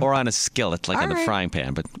 Yeah. Or on a skillet, like on the frying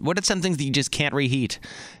pan. But what are some things that you just can't reheat?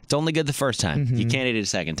 It's only good the first time. You can't eat it a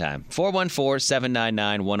second time.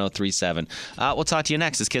 414-799-1037. We'll talk to you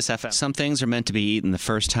next. It's Kiss FM. Some things are meant to be eaten the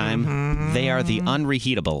first time. They are the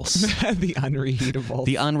unreheatables. The unreheatables.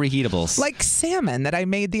 The unreheatables. Like salmon that I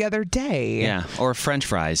made the other day. Yeah. Or French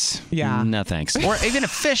fries. Yeah. No thanks. Or even a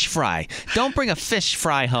fish fry. Don't bring a fish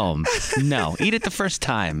fry home. No. Eat it the first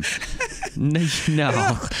time. No.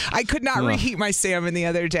 Ugh. I could not reheat my salmon the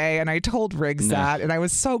other day, and I told Riggs that, and I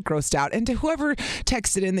was so grossed out. And to whoever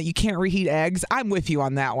texted in that you can't reheat eggs, I'm with you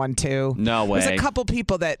on that one too. No way. There's a couple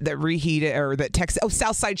people that reheat it, or that text. Oh,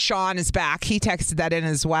 Southside Sean is back. He texted that in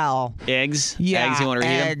as well. Eggs? Yeah. Eggs, you want to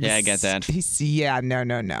reheat them? Yeah, I get that.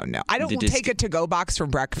 No. I don't take a to-go box for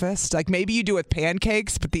breakfast. Like maybe you do with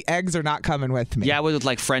pancakes, but the eggs are not coming with me. Yeah, I would with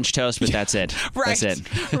like French toast, but that's it. Right. That's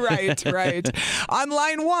it. Right. On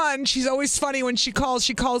line one, she's always funny when she calls.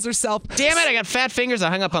 She calls herself. Damn it, I got fat fingers. I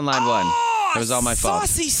hung up on line one. It was all my fault.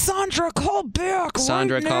 Saucy Sandra, call back.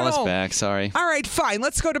 Sandra, call us back. Sorry. All right, fine.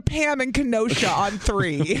 Let's go to Pam and Kenosha on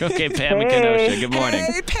 3. Okay, Pam and Kenosha. Good morning.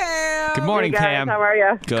 Hey, Pam. Good morning, hey guys, Pam. How are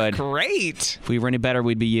you? Good. Great. If we were any better,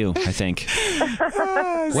 we'd be you, I think.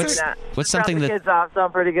 What's something the that... kids off, so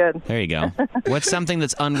I'm pretty good. There you go. What's something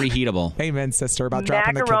that's unreheatable? Amen, sister, about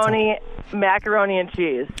dropping the kids off. Macaroni and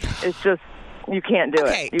cheese. It's just... You can't do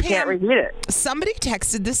it. You can't reheat it. Somebody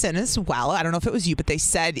texted this in as well. I don't know if it was you, but they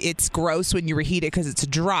said it's gross when you reheat it because it's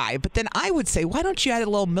dry. But then I would say, why don't you add a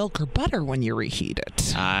little milk or butter when you reheat it?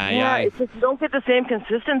 It's just, you don't get the same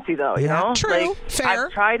consistency, though. You know? True. Fair.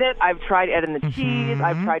 I've tried it. I've tried adding the cheese.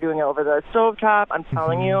 I've tried doing it over the stovetop. I'm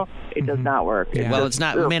telling you, it does not work. Well,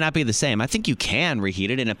 it may not be the same. I think you can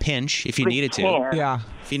reheat it in a pinch if you needed to. Yeah.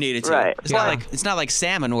 If you needed to. Right. It's not like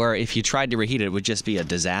salmon where if you tried to reheat it, it would just be a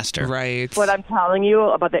disaster. Right. What I'm telling you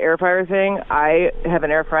about the air fryer thing, I have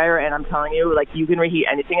an air fryer, and I'm telling you, like, you can reheat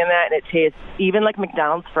anything in that, and it tastes, even like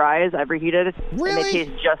McDonald's fries I've reheated, really? And they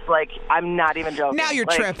taste just like, I'm not even joking. Now you're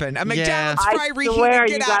like, tripping. A McDonald's fry reheated, swear,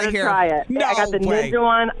 get out of here. You gotta try it. No I got the way. Ninja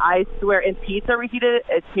one. I swear, in pizza reheated,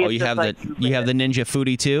 it tastes you just have like you have the Ninja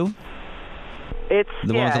Foodie too? It's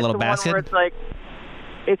the one with the little basket? One where it's like,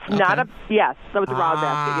 it's not a, yes, with the raw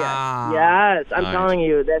basket, yes. I'm telling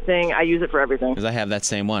you, that thing, I use it for everything. Because I have that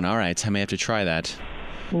same one. All right, I may have to try that.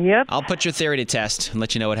 Yep. I'll put your theory to test and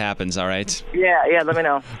let you know what happens, all right? Yeah, let me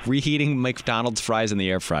know. Reheating McDonald's fries in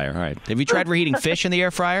the air fryer. All right. Have you tried reheating fish in the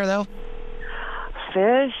air fryer, though?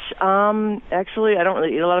 Fish? Actually, I don't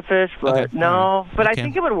really eat a lot of fish, but no. But I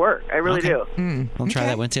think it would work. I really do. I'll try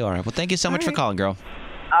that one, too. All right. Well, thank you so much for calling, girl.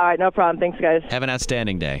 All right, no problem. Thanks, guys. Have an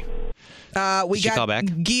outstanding day. We got call back?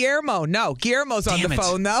 Guillermo. No, Guillermo's on the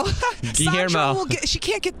phone, though. Guillermo. She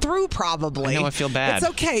can't get through, probably. I know, I feel bad. It's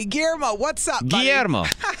okay. Guillermo, what's up, buddy? Guillermo.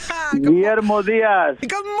 Guillermo Diaz.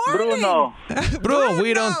 Good morning. Bruno.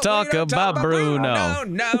 We don't talk about Bruno.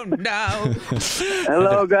 No.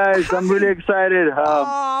 Hello, guys. I'm really excited.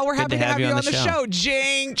 We're happy to have you on the show.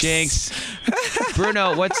 Jinx.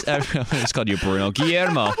 Bruno, what's... I just called you Bruno.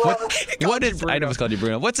 Guillermo. What is... I never called you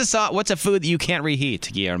Bruno. What's a food that you can't reheat,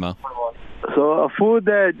 Guillermo? So a food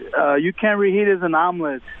that you can't reheat is an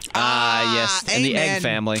omelet. Yes, in the egg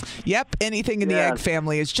family. Yep, anything in the egg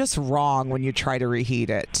family is just wrong when you try to reheat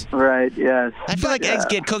it. Right, yes. I feel like eggs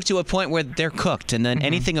get cooked to a point where they're cooked, and then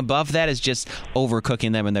anything above that is just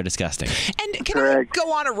overcooking them, and they're disgusting. And can I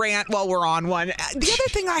go on a rant while we're on one? The other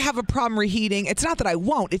thing I have a problem reheating, it's not that I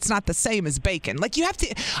won't, it's not the same as bacon. Like you have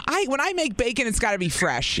to, when I make bacon, it's got to be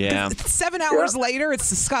fresh. Yeah. 7 hours later, it's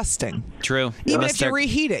disgusting. True. Even if you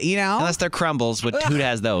reheat it, Unless they're crumbles, but who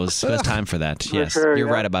has those? Who has time for that? Yes, you're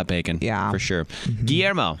right about bacon. Yeah. For sure.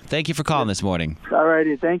 Guillermo, thank you for calling this morning. All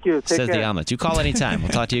righty, thank you. Take Says care. the omelet. You call anytime.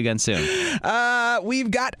 We'll talk to you again soon. We've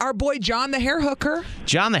got our boy John the hair hooker.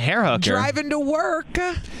 John the hair hooker. Driving to work.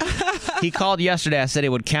 He called yesterday. I said he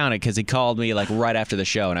would count it because he called me like right after the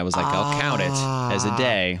show, and I was like, I'll count it as a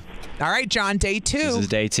day. All right, John, day 2. This is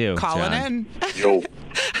day 2. Calling in. Yo.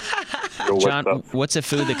 John, what's a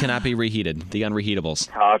food that cannot be reheated? The unreheatables.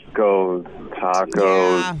 Tacos.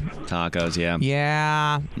 Yeah. Tacos, yeah.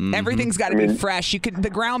 Yeah. Mhm. Everything's got to be fresh. The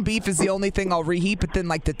ground beef is the only thing I'll reheat, but then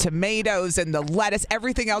like the tomatoes and the lettuce,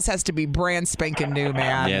 everything else has to be brand spanking new,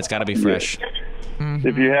 man. Yeah, it's got to be fresh.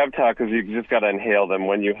 If you have tacos, you just got to inhale them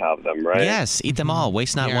when you have them, right? Yes, eat them all.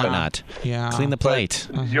 Waste not, want not. Yeah. Clean the plate.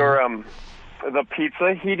 Your the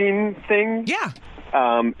pizza heating thing. Yeah.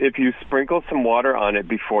 If you sprinkle some water on it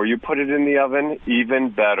before you put it in the oven, even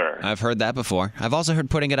better. I've heard that before. I've also heard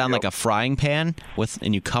putting it on like a frying pan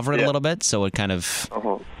and you cover it a little bit so it kind of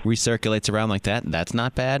recirculates around like that. That's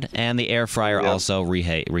not bad. And the air fryer also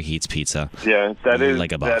reheats pizza. Yeah, that is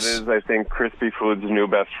like a boss. that is, I think, Crispy Food's new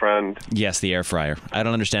best friend. Yes, the air fryer. I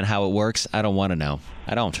don't understand how it works. I don't want to know.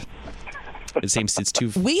 I don't. It seems it's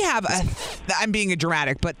too. We have I'm being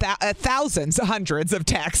dramatic, but thousands, hundreds of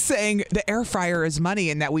texts saying the air fryer is money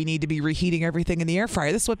and that we need to be reheating everything in the air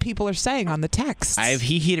fryer. This is what people are saying on the text. I've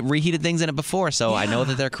reheated things in it before, so I know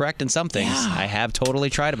that they're correct in some things. I have totally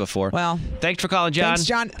tried it before. Well, thanks for calling, John. Thanks,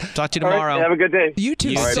 John. Talk to you tomorrow. Right, have a good day. You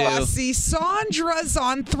too, Saucy. Sandra's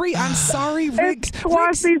on 3. I'm sorry, Riggs. It's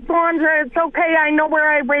Saucy Sandra. It's okay. I know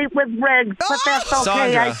where I rate with Riggs, but that's okay.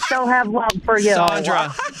 Sandra. I still have love for you.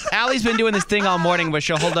 Sandra. Allie's been doing this thing all morning, but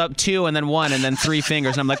she'll hold up 2 and then 1 and then 3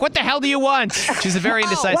 fingers. And I'm like, what the hell do you want? She's a very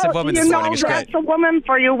indecisive woman this morning. It's great. That's a woman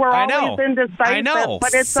for you. We're always indecisive. I know.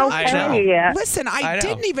 But it's okay. Listen, I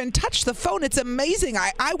didn't even touch the phone. It's amazing.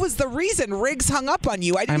 I was the reason Riggs hung up on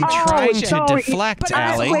you. I'm trying to deflect,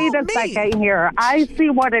 Allie. Wait a second here. I see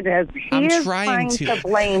what it is. He is trying to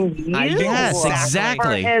blame you. Yes,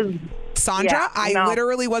 exactly. For his Sandra, I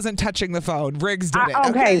literally wasn't touching the phone. Riggs did it.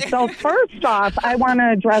 Okay, so first off, I want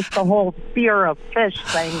to address the whole fear of fish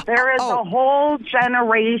thing. There is a whole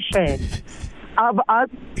generation of us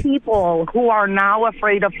people who are now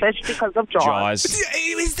afraid of fish because of Jaws.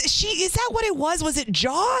 Is that what it was? Was it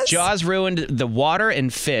Jaws? Jaws ruined the water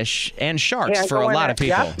and fish and sharks for a lot of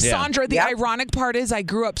people. Yep. Yeah. Sandra, the ironic part is I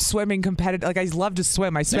grew up swimming competitive. Like I love to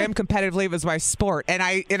swim. I swam competitively. It was my sport. And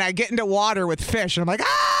I get into water with fish, and I'm like,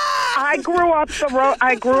 I grew up the road.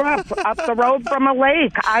 I grew up the road from a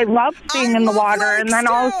lake. I loved being in the water, and then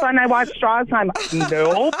all of a sudden I watched Jaws. And I'm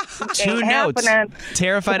nope. 2 notes.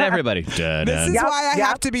 Terrified everybody. This is why I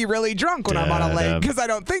have to be really drunk when I'm on a lake because I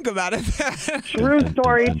don't think about it. True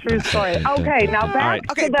story. Okay, now back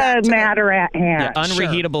to the matter at hand. Yeah,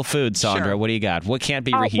 unreheatable food, Sandra. What do you got? What can't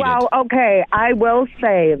be reheated? Well, okay, I will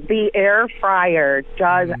say the air fryer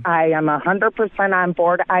does. I am 100% on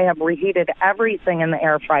board. I have reheated everything in the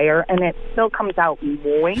air fryer, and it still comes out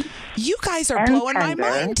moist. You guys are blowing my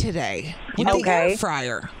mind today. The air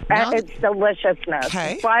fryer. It's deliciousness.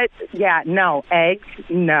 Okay. But, no. Eggs,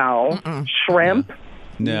 no. Shrimp,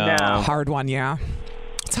 no. Hard one, yeah.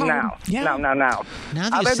 It's hard. No.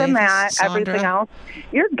 Other than that, everything else,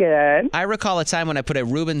 you're good. I recall a time when I put a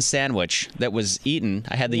Reuben sandwich that was eaten.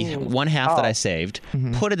 I had the one half that I saved,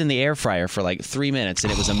 put it in the air fryer for like 3 minutes,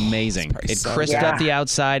 and it was amazing. It crisped up the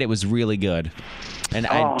outside. It was really good. And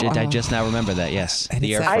I just now remember that, yes.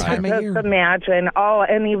 The air fryer. I can just imagine.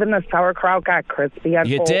 And even the sauerkraut got crispy.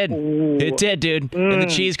 It did. It did, dude. And the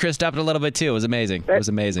cheese crisped up a little bit, too. It was amazing. It was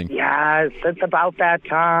amazing. Yes, it's about that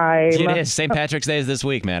time. It is. St. Patrick's Day is this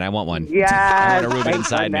week, man. I want one. Yes. I want a Reuben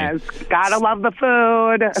inside me. Gotta love the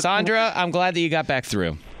food. Sandra, I'm glad that you got back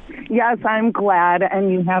through. Yes, I'm glad,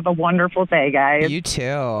 and you have a wonderful day, guys. You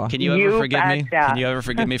too. Can you ever forgive me? Can you ever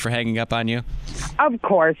forgive me for hanging up on you? Of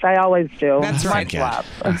course, I always do. That's right. Much love.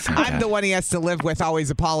 I'm the one he has to live with, always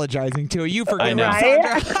apologizing to. You forgive me,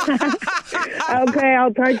 Sandra. Okay,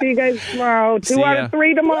 I'll talk to you guys tomorrow. 2 out of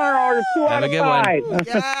 3 tomorrow, or 2 out of 5.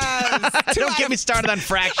 Yes. Don't get me started on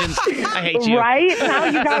fractions. I hate you. Right? Now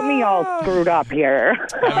you got me all screwed up here.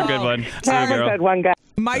 Have a good one. See you, girl. Have a good one, guys.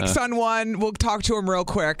 Mike's on one. We'll talk to him real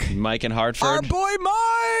quick. Mike in Hartford. Our boy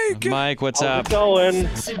Mike. Mike, what's up? Going.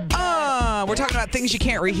 We're talking about things you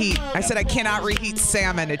can't reheat. I said I cannot reheat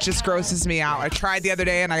salmon. It just grosses me out. I tried the other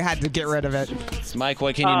day and I had to get rid of it. Mike,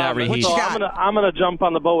 what can you not reheat? So I'm gonna jump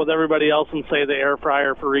on the boat with everybody else and say the air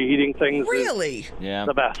fryer for reheating things. Really? Yeah.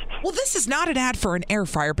 The best. Well, this is not an ad for an air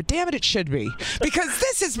fryer, but damn it should be. Because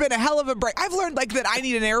this has been a hell of a break. I've learned that I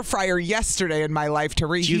need an air fryer yesterday in my life to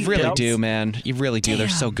reheat. You really do, man. You really do. Damn. They're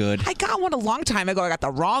so good. I got one a long time ago. I got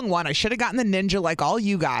the wrong one. I should have gotten the Ninja like all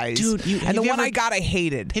you guys. Dude, and the one I got I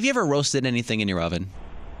hated. Have you ever roasted anything in your oven?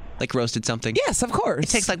 Like roasted something? Yes, of course. It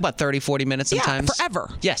takes 30, 40 minutes sometimes? Yeah, forever.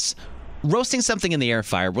 Yes. Roasting something in the air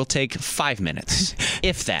fryer will take 5 minutes,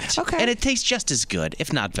 if that. Okay. And it tastes just as good,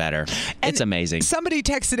 if not better. It's amazing. Somebody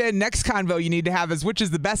texted in, next convo you need to have is, which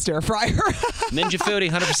is the best air fryer? Ninja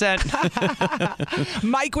Foodie, 100%.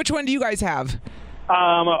 Mike, which one do you guys have?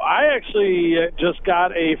 I actually just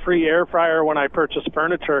got a free air fryer when I purchased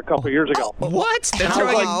furniture a couple years ago. What? That's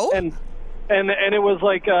right. And it was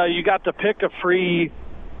like you got to pick a free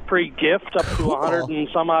gift up to $100 and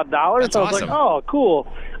some odd dollars. That's so I was awesome. like, oh, cool.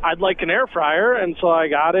 I'd like an air fryer, and so I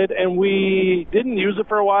got it. And we didn't use it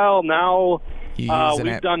for a while. Now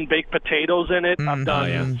we've done baked potatoes in it. I've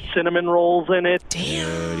done cinnamon rolls in it.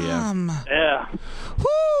 Damn. Yeah. Woo.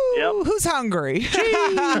 Yep. Who's hungry?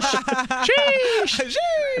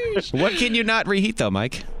 Sheesh. What can you not reheat, though,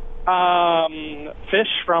 Mike? Fish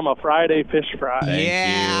from a Friday fish fry.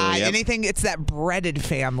 Yeah, anything. It's that breaded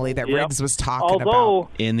family that Riggs was talking about.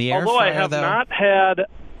 In the air fryer, fryer, I have though. not had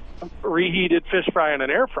reheated fish fry in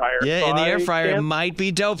an air fryer. Yeah, so in the air fryer can't- might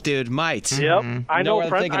be dope, dude. Might. Yep. I know.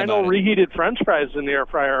 I know reheated French fries in the air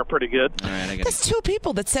fryer are pretty good. All right, There's two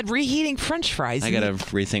people that said reheating French fries. I gotta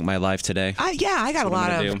rethink my life today. I got a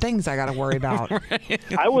lot of things I gotta worry about.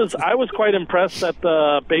 I was quite impressed that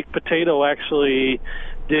the baked potato actually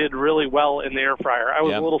did really well in the air fryer. I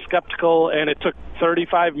was a little skeptical, and it took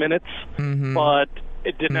 35 minutes, but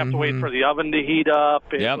it didn't have to wait for the oven to heat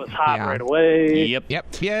up. It was hot right away. Yep.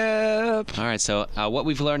 All right, so what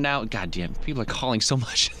we've learned now, God damn, people are calling so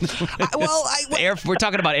much. We're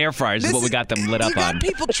talking about air fryers is what we got them lit up on.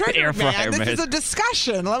 People triggered, air fryer, man. man. This is a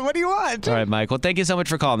discussion. What do you want? All right, Mike. Well, thank you so much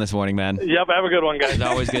for calling this morning, man. Yep, have a good one, guys. It's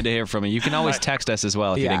always good to hear from you. You can always text us as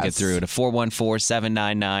well if you didn't get through to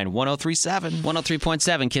 414-799-1037,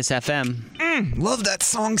 103.7 KISS FM. Love that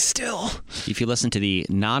song still. If you listen to the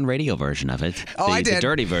non-radio version of it, I did. the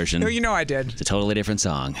dirty version. No, you know I did. It's a totally different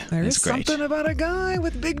song. There it's is great. something about a guy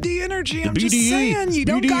with big D energy. I'm The just BDE. saying, you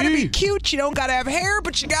don't gotta be BDE. cute, you don't gotta have hair,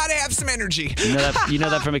 but you gotta have some energy. You know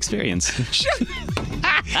that from experience. Damn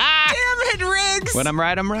it, Riggs. When I'm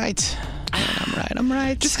right, I'm right. I'm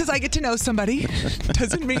right. Just because I get to know somebody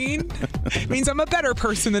doesn't mean it means I'm a better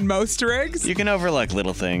person than most, Riggs. You can overlook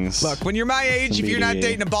little things. Look, when you're my age, if you're not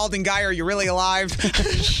dating a balding guy, are you really alive?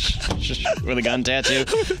 With a gun tattoo.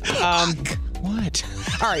 What?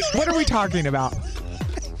 All right, what are we talking about?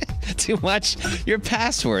 Too much. Your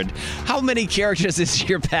password. How many characters is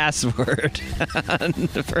your password?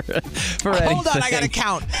 for Hold on, I anything? gotta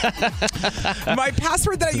count. My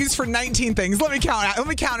password that I use for 19 things. Let me count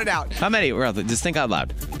it out. How many? Just think out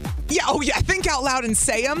loud. Yeah, think out loud and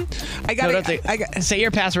say them. Say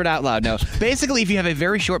your password out loud. No. Basically, if you have a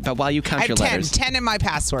very short, but while you count I have your 10, letters. 10 in my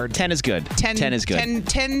password. 10 is good. 10 is good.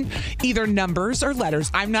 10 either numbers or letters.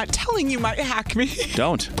 I'm not telling you might hack me.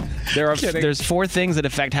 Don't. There's 4 things that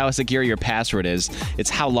affect how secure your password is. It's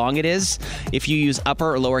how long it is, if you use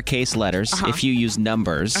upper or lowercase letters, if you use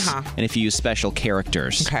numbers, and if you use special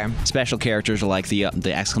characters. Okay. Special characters are like the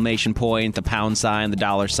exclamation point, the pound sign, the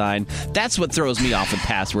dollar sign. That's what throws me off with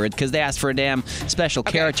password, because they ask for a damn special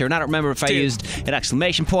character, and I don't remember if I used an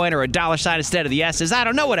exclamation point or a dollar sign instead of the S's. I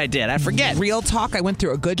don't know what I did. I forget. Real talk, I went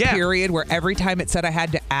through a good period where every time it said I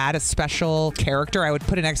had to add a special character, I would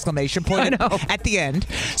put an exclamation point at the end.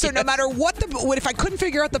 So no matter if I couldn't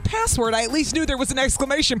figure out the password, I at least knew there was an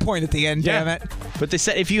exclamation point at the end, damn it. But they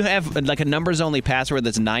said if you have like a numbers-only password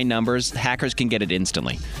that's 9 numbers, hackers can get it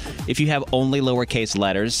instantly. If you have only lowercase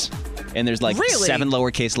letters, and there's like 7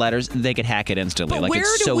 lowercase letters, they could hack it instantly. But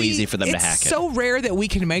It's so easy for them to hack it. It's so rare that we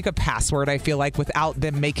can make a password, I feel like, without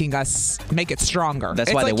them making us make it stronger.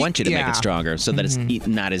 That's why they want you to make it stronger, so that it's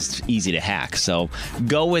not as easy to hack. So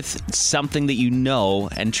go with something that you know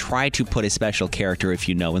and try to put a special character if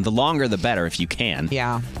you know. And the longer, the better if you can.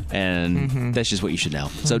 Yeah. And that's just what you should know.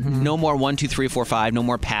 So no more 1, 2, 3, 4, 5. No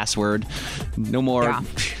more password. No more...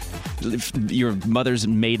 your mother's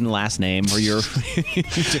maiden last name or your.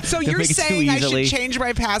 So you're saying I should change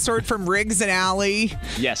my password from Riggs and Alley?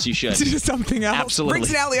 Yes, you should. To something else. Absolutely. Riggs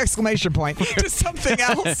and Alley exclamation point to something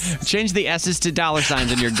else. Change the S's to dollar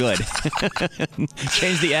signs and you're good.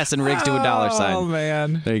 Change the S and Riggs to a dollar sign. Oh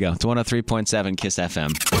man. There you go. It's 103.7 Kiss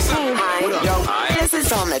FM. Hi. This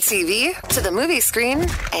is on the TV, to the movie screen,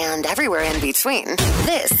 and everywhere in between.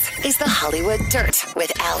 This is the Hollywood Dirt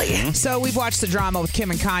with Allie. So we've watched the drama with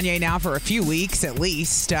Kim and Kanye now for a few weeks at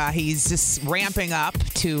least. He's just ramping up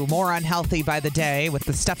to more unhealthy by the day with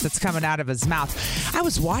the stuff that's coming out of his mouth. I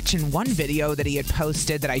was watching one video that he had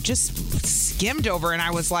posted that I just skimmed over, and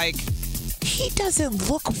I was like, he doesn't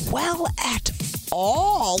look well at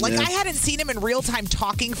all. Like, I hadn't seen him in real time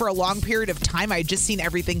talking for a long period of time. I had just seen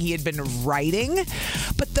everything he had been writing.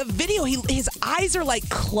 But the video, his eyes are like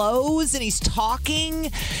closed and he's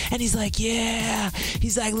talking and he's like, yeah.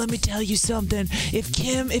 He's like, let me tell you something.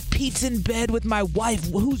 If Pete's in bed with my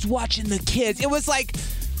wife, who's watching the kids? It was like,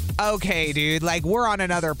 okay, dude, like we're on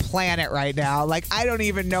another planet right now. Like I don't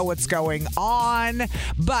even know what's going on.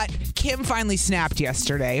 But Kim finally snapped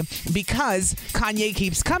yesterday because Kanye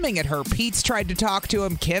keeps coming at her. Pete's tried to talk to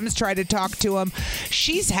him. Kim's tried to talk to him.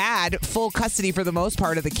 She's had full custody for the most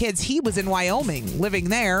part of the kids. He was in Wyoming living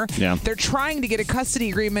there. Yeah. They're trying to get a custody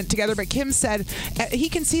agreement together, but Kim said he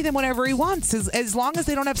can see them whenever he wants. As long as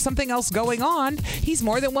they don't have something else going on, he's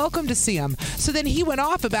more than welcome to see them. So then he went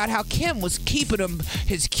off about how Kim was keeping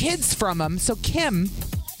his kids from him. So Kim,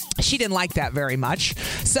 she didn't like that very much.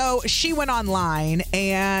 So she went online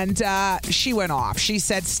and she went off. She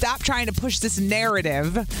said, stop trying to push this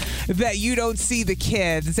narrative that you don't see the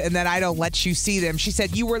kids and that I don't let you see them. She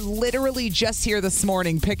said, you were literally just here this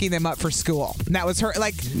morning picking them up for school. And that was her,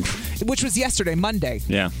 which was yesterday, Monday.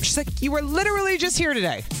 Yeah. She's like, you were literally just here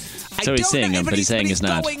today. So he's seeing him, but he's saying he's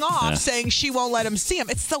not. Going off saying she won't let him see him.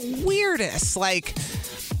 It's the weirdest. Like,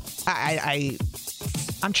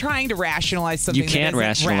 I'm trying to rationalize something. You can't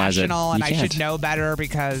rationalize rational, it. And I should know better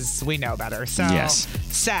because we know better. So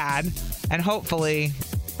sad, and hopefully.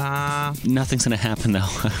 Nothing's going to happen, though.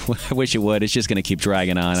 I wish it would. It's just going to keep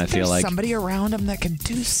dragging on, I feel like. Somebody around him that can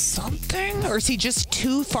do something? Or is he just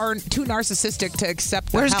too narcissistic to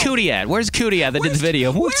accept the Where's help? Cootie at? Where's Cootie at that did the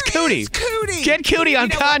video? Where's Cootie? Cootie? Get Cootie on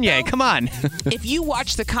Kanye. Come on. If you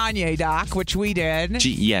watch the Kanye doc, which we did.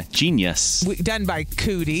 Genius. Done by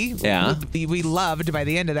Cootie. Yeah. We loved by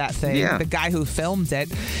the end of that thing. Yeah. The guy who filmed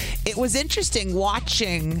it. It was interesting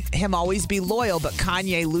watching him always be loyal, but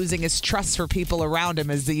Kanye losing his trust for people around him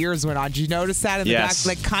as the years went on. Did you notice that in the back?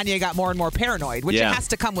 Like Kanye got more and more paranoid, which it has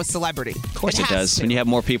to come with celebrity. Of course it does. When you have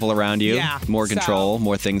more people around you, more control,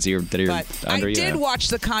 more things that are under you. I did watch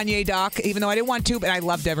the Kanye doc, even though I didn't want to, but I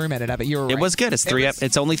loved every minute of it. You were right. It was good.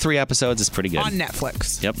 It's only 3 episodes. It's pretty good. On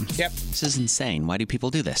Netflix. Yep. This is insane. Why do people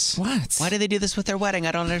do this? What? Why do they do this with their wedding?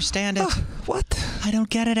 I don't understand it. What? I don't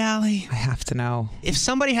get it, Allie. I have to know. If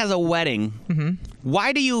somebody has a wedding,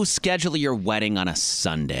 why do you schedule your wedding on a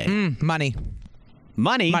Sunday? Money.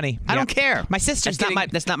 Money? I Yeah. don't care. My sister's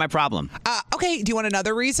That's not my problem. Okay, do you want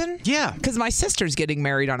another reason? Yeah. Because my sister's getting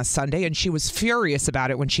married on a Sunday, and she was furious about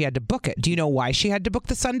it when she had to book it. Do you know why she had to book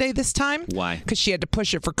the Sunday this time? Why? Because she had to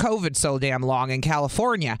push it for COVID so damn long in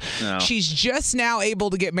California. No. She's just now able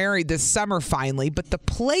to get married this summer finally, but the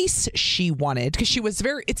place she wanted, because she was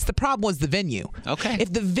the problem was the venue. Okay.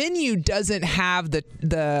 If the venue doesn't have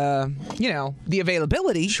the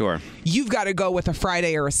availability, sure, you've got to go with a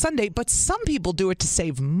Friday or a Sunday, but some people do it to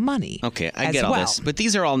save money. Okay, I get all this, but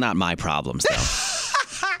these are all not my problems, though.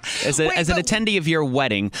 As an attendee of your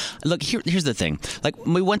wedding, look, here's the thing. Like,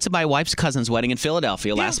 we went to my wife's cousin's wedding in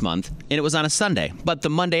Philadelphia last month, and it was on a Sunday. But the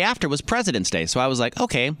Monday after was President's Day. So I was like,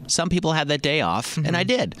 okay, some people had that day off, and I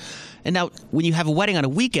did. And now, when you have a wedding on a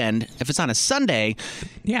weekend, if it's on a Sunday,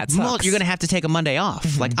 it sucks. You're going to have to take a Monday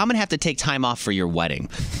off. Like, I'm going to have to take time off for your wedding.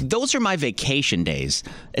 Those are my vacation days.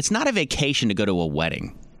 It's not a vacation to go to a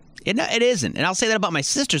wedding. It isn't. And I'll say that about my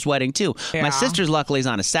sister's wedding, too. Yeah. My sister's luckily is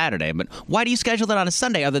on a Saturday. But why do you schedule it on a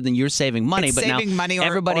Sunday other than you're saving money? It's but saving now money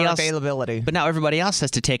or availability. But now everybody else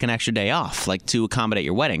has to take an extra day off, like to accommodate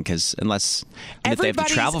your wedding, because if they have to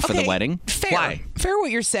travel for the wedding. Fair. Why? Fair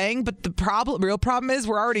what you're saying, but the real problem is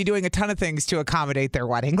we're already doing a ton of things to accommodate their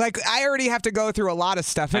wedding. Like, I already have to go through a lot of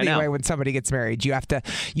stuff anyway when somebody gets married. You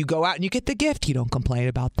go out and you get the gift. You don't complain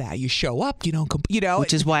about that. You show up. You don't,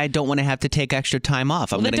 Which is why I don't want to have to take extra time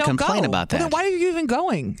off. I'm going to complain about that. Well, then why are you even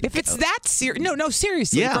going? If it's that serious, no,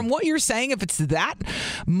 seriously. Yeah. From what you're saying, if it's that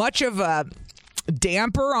much of a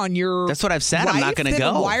damper on your That's what I've said. life, I'm not going to then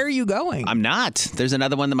go. Why are you going? I'm not. There's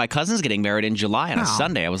another one that my cousin's getting married in July on a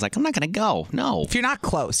Sunday. I was like, I'm not going to go. No. If you're not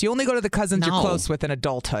close, you only go to the cousins you're close with in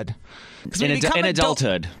adulthood. In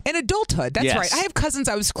adulthood. In adulthood, that's Yes. right. I have cousins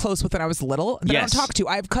I was close with when I was little that I don't talk to.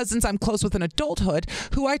 I have cousins I'm close with in adulthood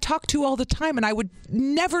who I talk to all the time, and I would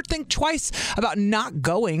never think twice about not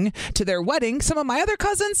going to their wedding. Some of my other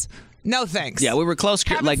cousins, no thanks. Yeah, we were close.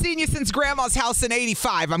 Haven't seen you since Grandma's house in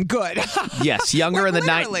 '85. I'm good. Yes, younger in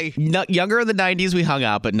the younger in the '90s we hung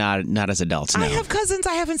out, but not as adults. No. I have cousins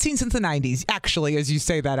I haven't seen since the '90s. Actually, as you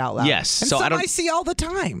say that out loud. Yes, and so some I don't. I see all the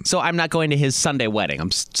time. So I'm not going to his Sunday wedding. I'm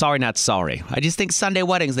sorry, not sorry. I just think Sunday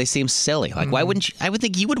weddings, they seem silly. Like, why wouldn't you? I would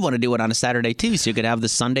think you would want to do it on a Saturday too, so you could have the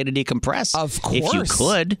Sunday to decompress. Of course, if you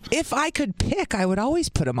could. If I could pick, I would always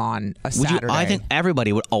put them on a Saturday. I think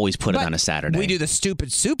everybody would always put it on a Saturday. We do the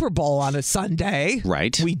stupid Super Bowl on a Sunday.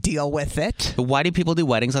 Right. We deal with it. But why do people do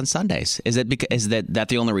weddings on Sundays? Is that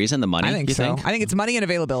the only reason? The money? I think you so. Think? I think it's money and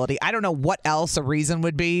availability. I don't know what else a reason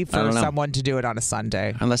would be for someone to do it on a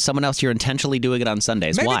Sunday. Unless someone else, you're intentionally doing it on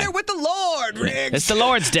Sundays. Maybe Why? they're with the Lord, Riggs. It's the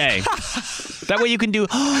Lord's Day. That way you can do,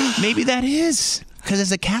 maybe that is. Because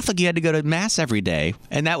as a Catholic, you had to go to Mass every day,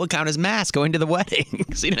 and that would count as Mass, going to the wedding.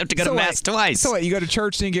 So you don't have to go to Mass twice. So what, you go to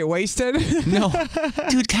church and you get wasted? No.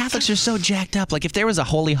 Dude, Catholics are so jacked up. Like, if there was a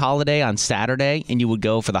holy holiday on Saturday, and you would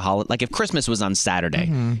go for the holiday, like if Christmas was on Saturday,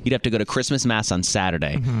 you'd have to go to Christmas Mass on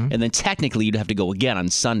Saturday, and then technically you'd have to go again on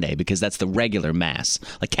Sunday, because that's the regular Mass.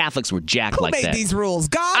 Like, Catholics were jacked like that. Who made these rules?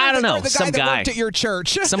 God? I don't know. Or the Some guy that guy worked at your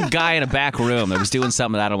church? Some guy in a back room that was doing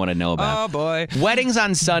something that I don't want to know about. Oh, boy. Weddings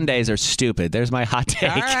on Sundays are stupid. There's my hot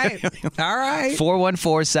take. All right. All right.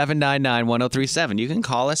 414-799-1037. You can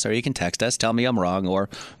call us or you can text us. Tell me I'm wrong, or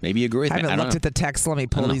maybe you agree with me. I haven't looked at the text. Let me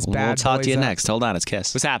pull these bad We'll talk to you boys up. next. Hold on. It's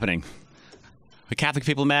Kiss. What's happening? Are Catholic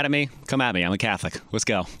people mad at me? Come at me. I'm a Catholic. Let's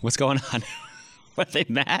go. What's going on? Are they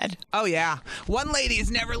mad? Oh, yeah. One lady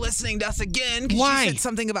is never listening to us again because Why? she said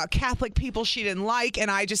something about Catholic people she didn't like,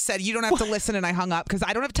 and I just said, you don't have to listen, and I hung up because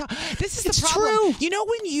I don't have time. This is the problem. True. You know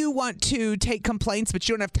when you want to take complaints but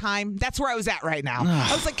you don't have time? That's where I was at right now.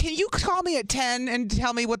 I was like, can you call me at 10 and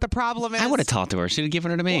tell me what the problem is? I would have talked to her. She'd have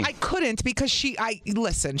given her to me. Well, I couldn't because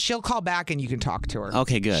listen, she'll call back and you can talk to her.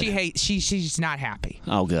 Okay, good. She's not happy.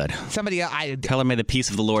 Oh, good. Tell her may the peace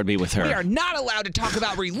of the Lord be with her. We are not allowed to talk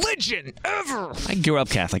about religion ever. I grew up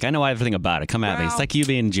Catholic. I know everything about it. Come at me. It's like you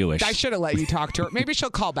being Jewish. I should have let you talk to her. Maybe she'll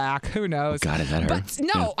call back. Who knows? God, is that her? But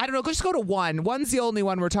no, I don't know. Just go to one. One's the only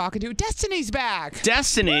one we're talking to. Destiny's back.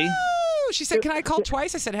 Destiny? Woo! She said, can I call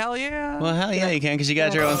twice? I said, hell yeah. Well, hell yeah, you can, because you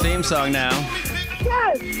got your own theme song now.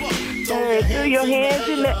 Yes. Throw your hands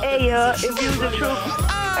in the air if you the truth.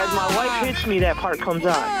 As my wife hits me, that part comes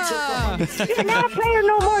on. You're not a player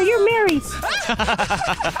no more. You're married.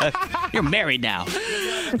 You're married now.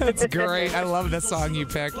 That's great. I love the song you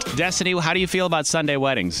picked. Destiny, how do you feel about Sunday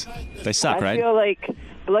weddings? They suck, right? I feel like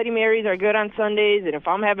Bloody Marys are good on Sundays, and if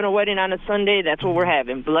I'm having a wedding on a Sunday, that's what we're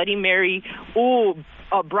having. Bloody Mary. Ooh,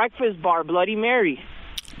 a breakfast bar, Bloody Mary.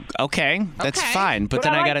 Okay, that's fine. But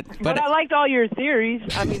then I got it. But I liked all your theories.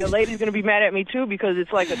 I mean, the lady's going to be mad at me, too, because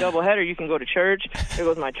it's like a double header. You can go to church. There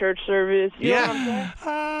goes my church service. You know what I'm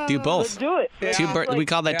saying? Do both. Let's do it. Yeah. We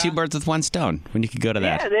call that two birds with one stone, when you could go to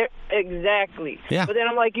that. Yeah, exactly. Yeah. But then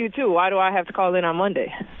I'm like you, too. Why do I have to call in on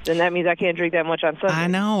Monday? Then that means I can't drink that much on Sunday. I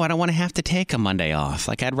know. I don't want to have to take a Monday off.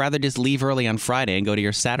 Like, I'd rather just leave early on Friday and go to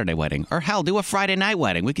your Saturday wedding. Or, hell, do a Friday night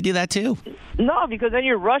wedding. We could do that, too. No, because then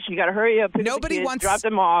you're rushed. You got to hurry up. Nobody wants drop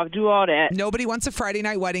them off, do all that. Nobody wants a Friday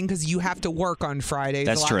night wedding because you have to work on Fridays.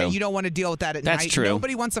 That's true. And you don't want to deal with that at night. That's true.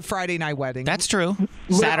 Nobody wants a Friday night wedding. That's true.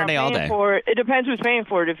 Saturday all day. It depends who's paying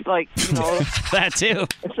for it. If, like, you know. That, too.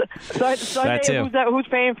 Sunday, that too. Who's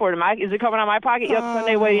paying for it? Is it coming out of my pocket? Yep,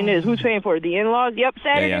 Sunday wedding is. Who's paying for it? The in-laws? Yep,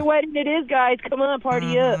 Saturday wedding it is, guys. Come on,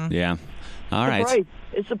 party up. Yeah. All right.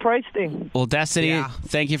 It's a price thing. Well, Destiny,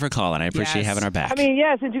 thank you for calling. I appreciate having our back. I mean,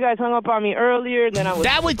 since you guys hung up on me earlier, then I was.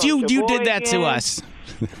 That was you. You did that to us.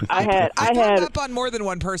 I had hung up on more than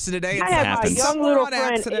one person today. I had my young little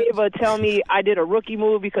friend Ava tell me I did a rookie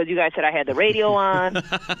move because you guys said I had the radio on.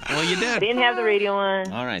 Well, you did. I didn't have the radio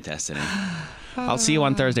on. All right, Destiny. I'll see you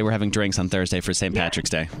on Thursday. We're having drinks on Thursday for St. Patrick's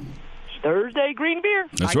Day. Thursday, green beer.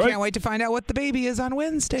 That's I right. can't wait to find out what the baby is on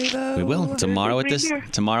Wednesday, though. We will. Tomorrow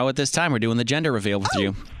at this time, we're doing the gender reveal with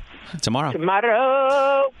you.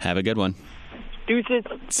 Tomorrow. Have a good one. Deuces.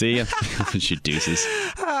 See ya. She deuces.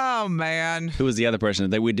 Oh, man. Who was the other person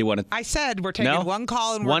that we do want to? I said we're taking one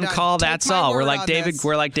call and we're one done. call. Take that's my all. word We're like on David. this.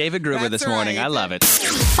 We're like David Gruber this morning. I love it.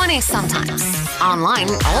 Funny sometimes. Online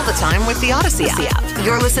all the time with the Odyssey app.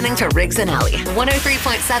 You're listening to Riggs and Alley,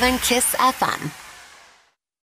 103.7 KISS FM.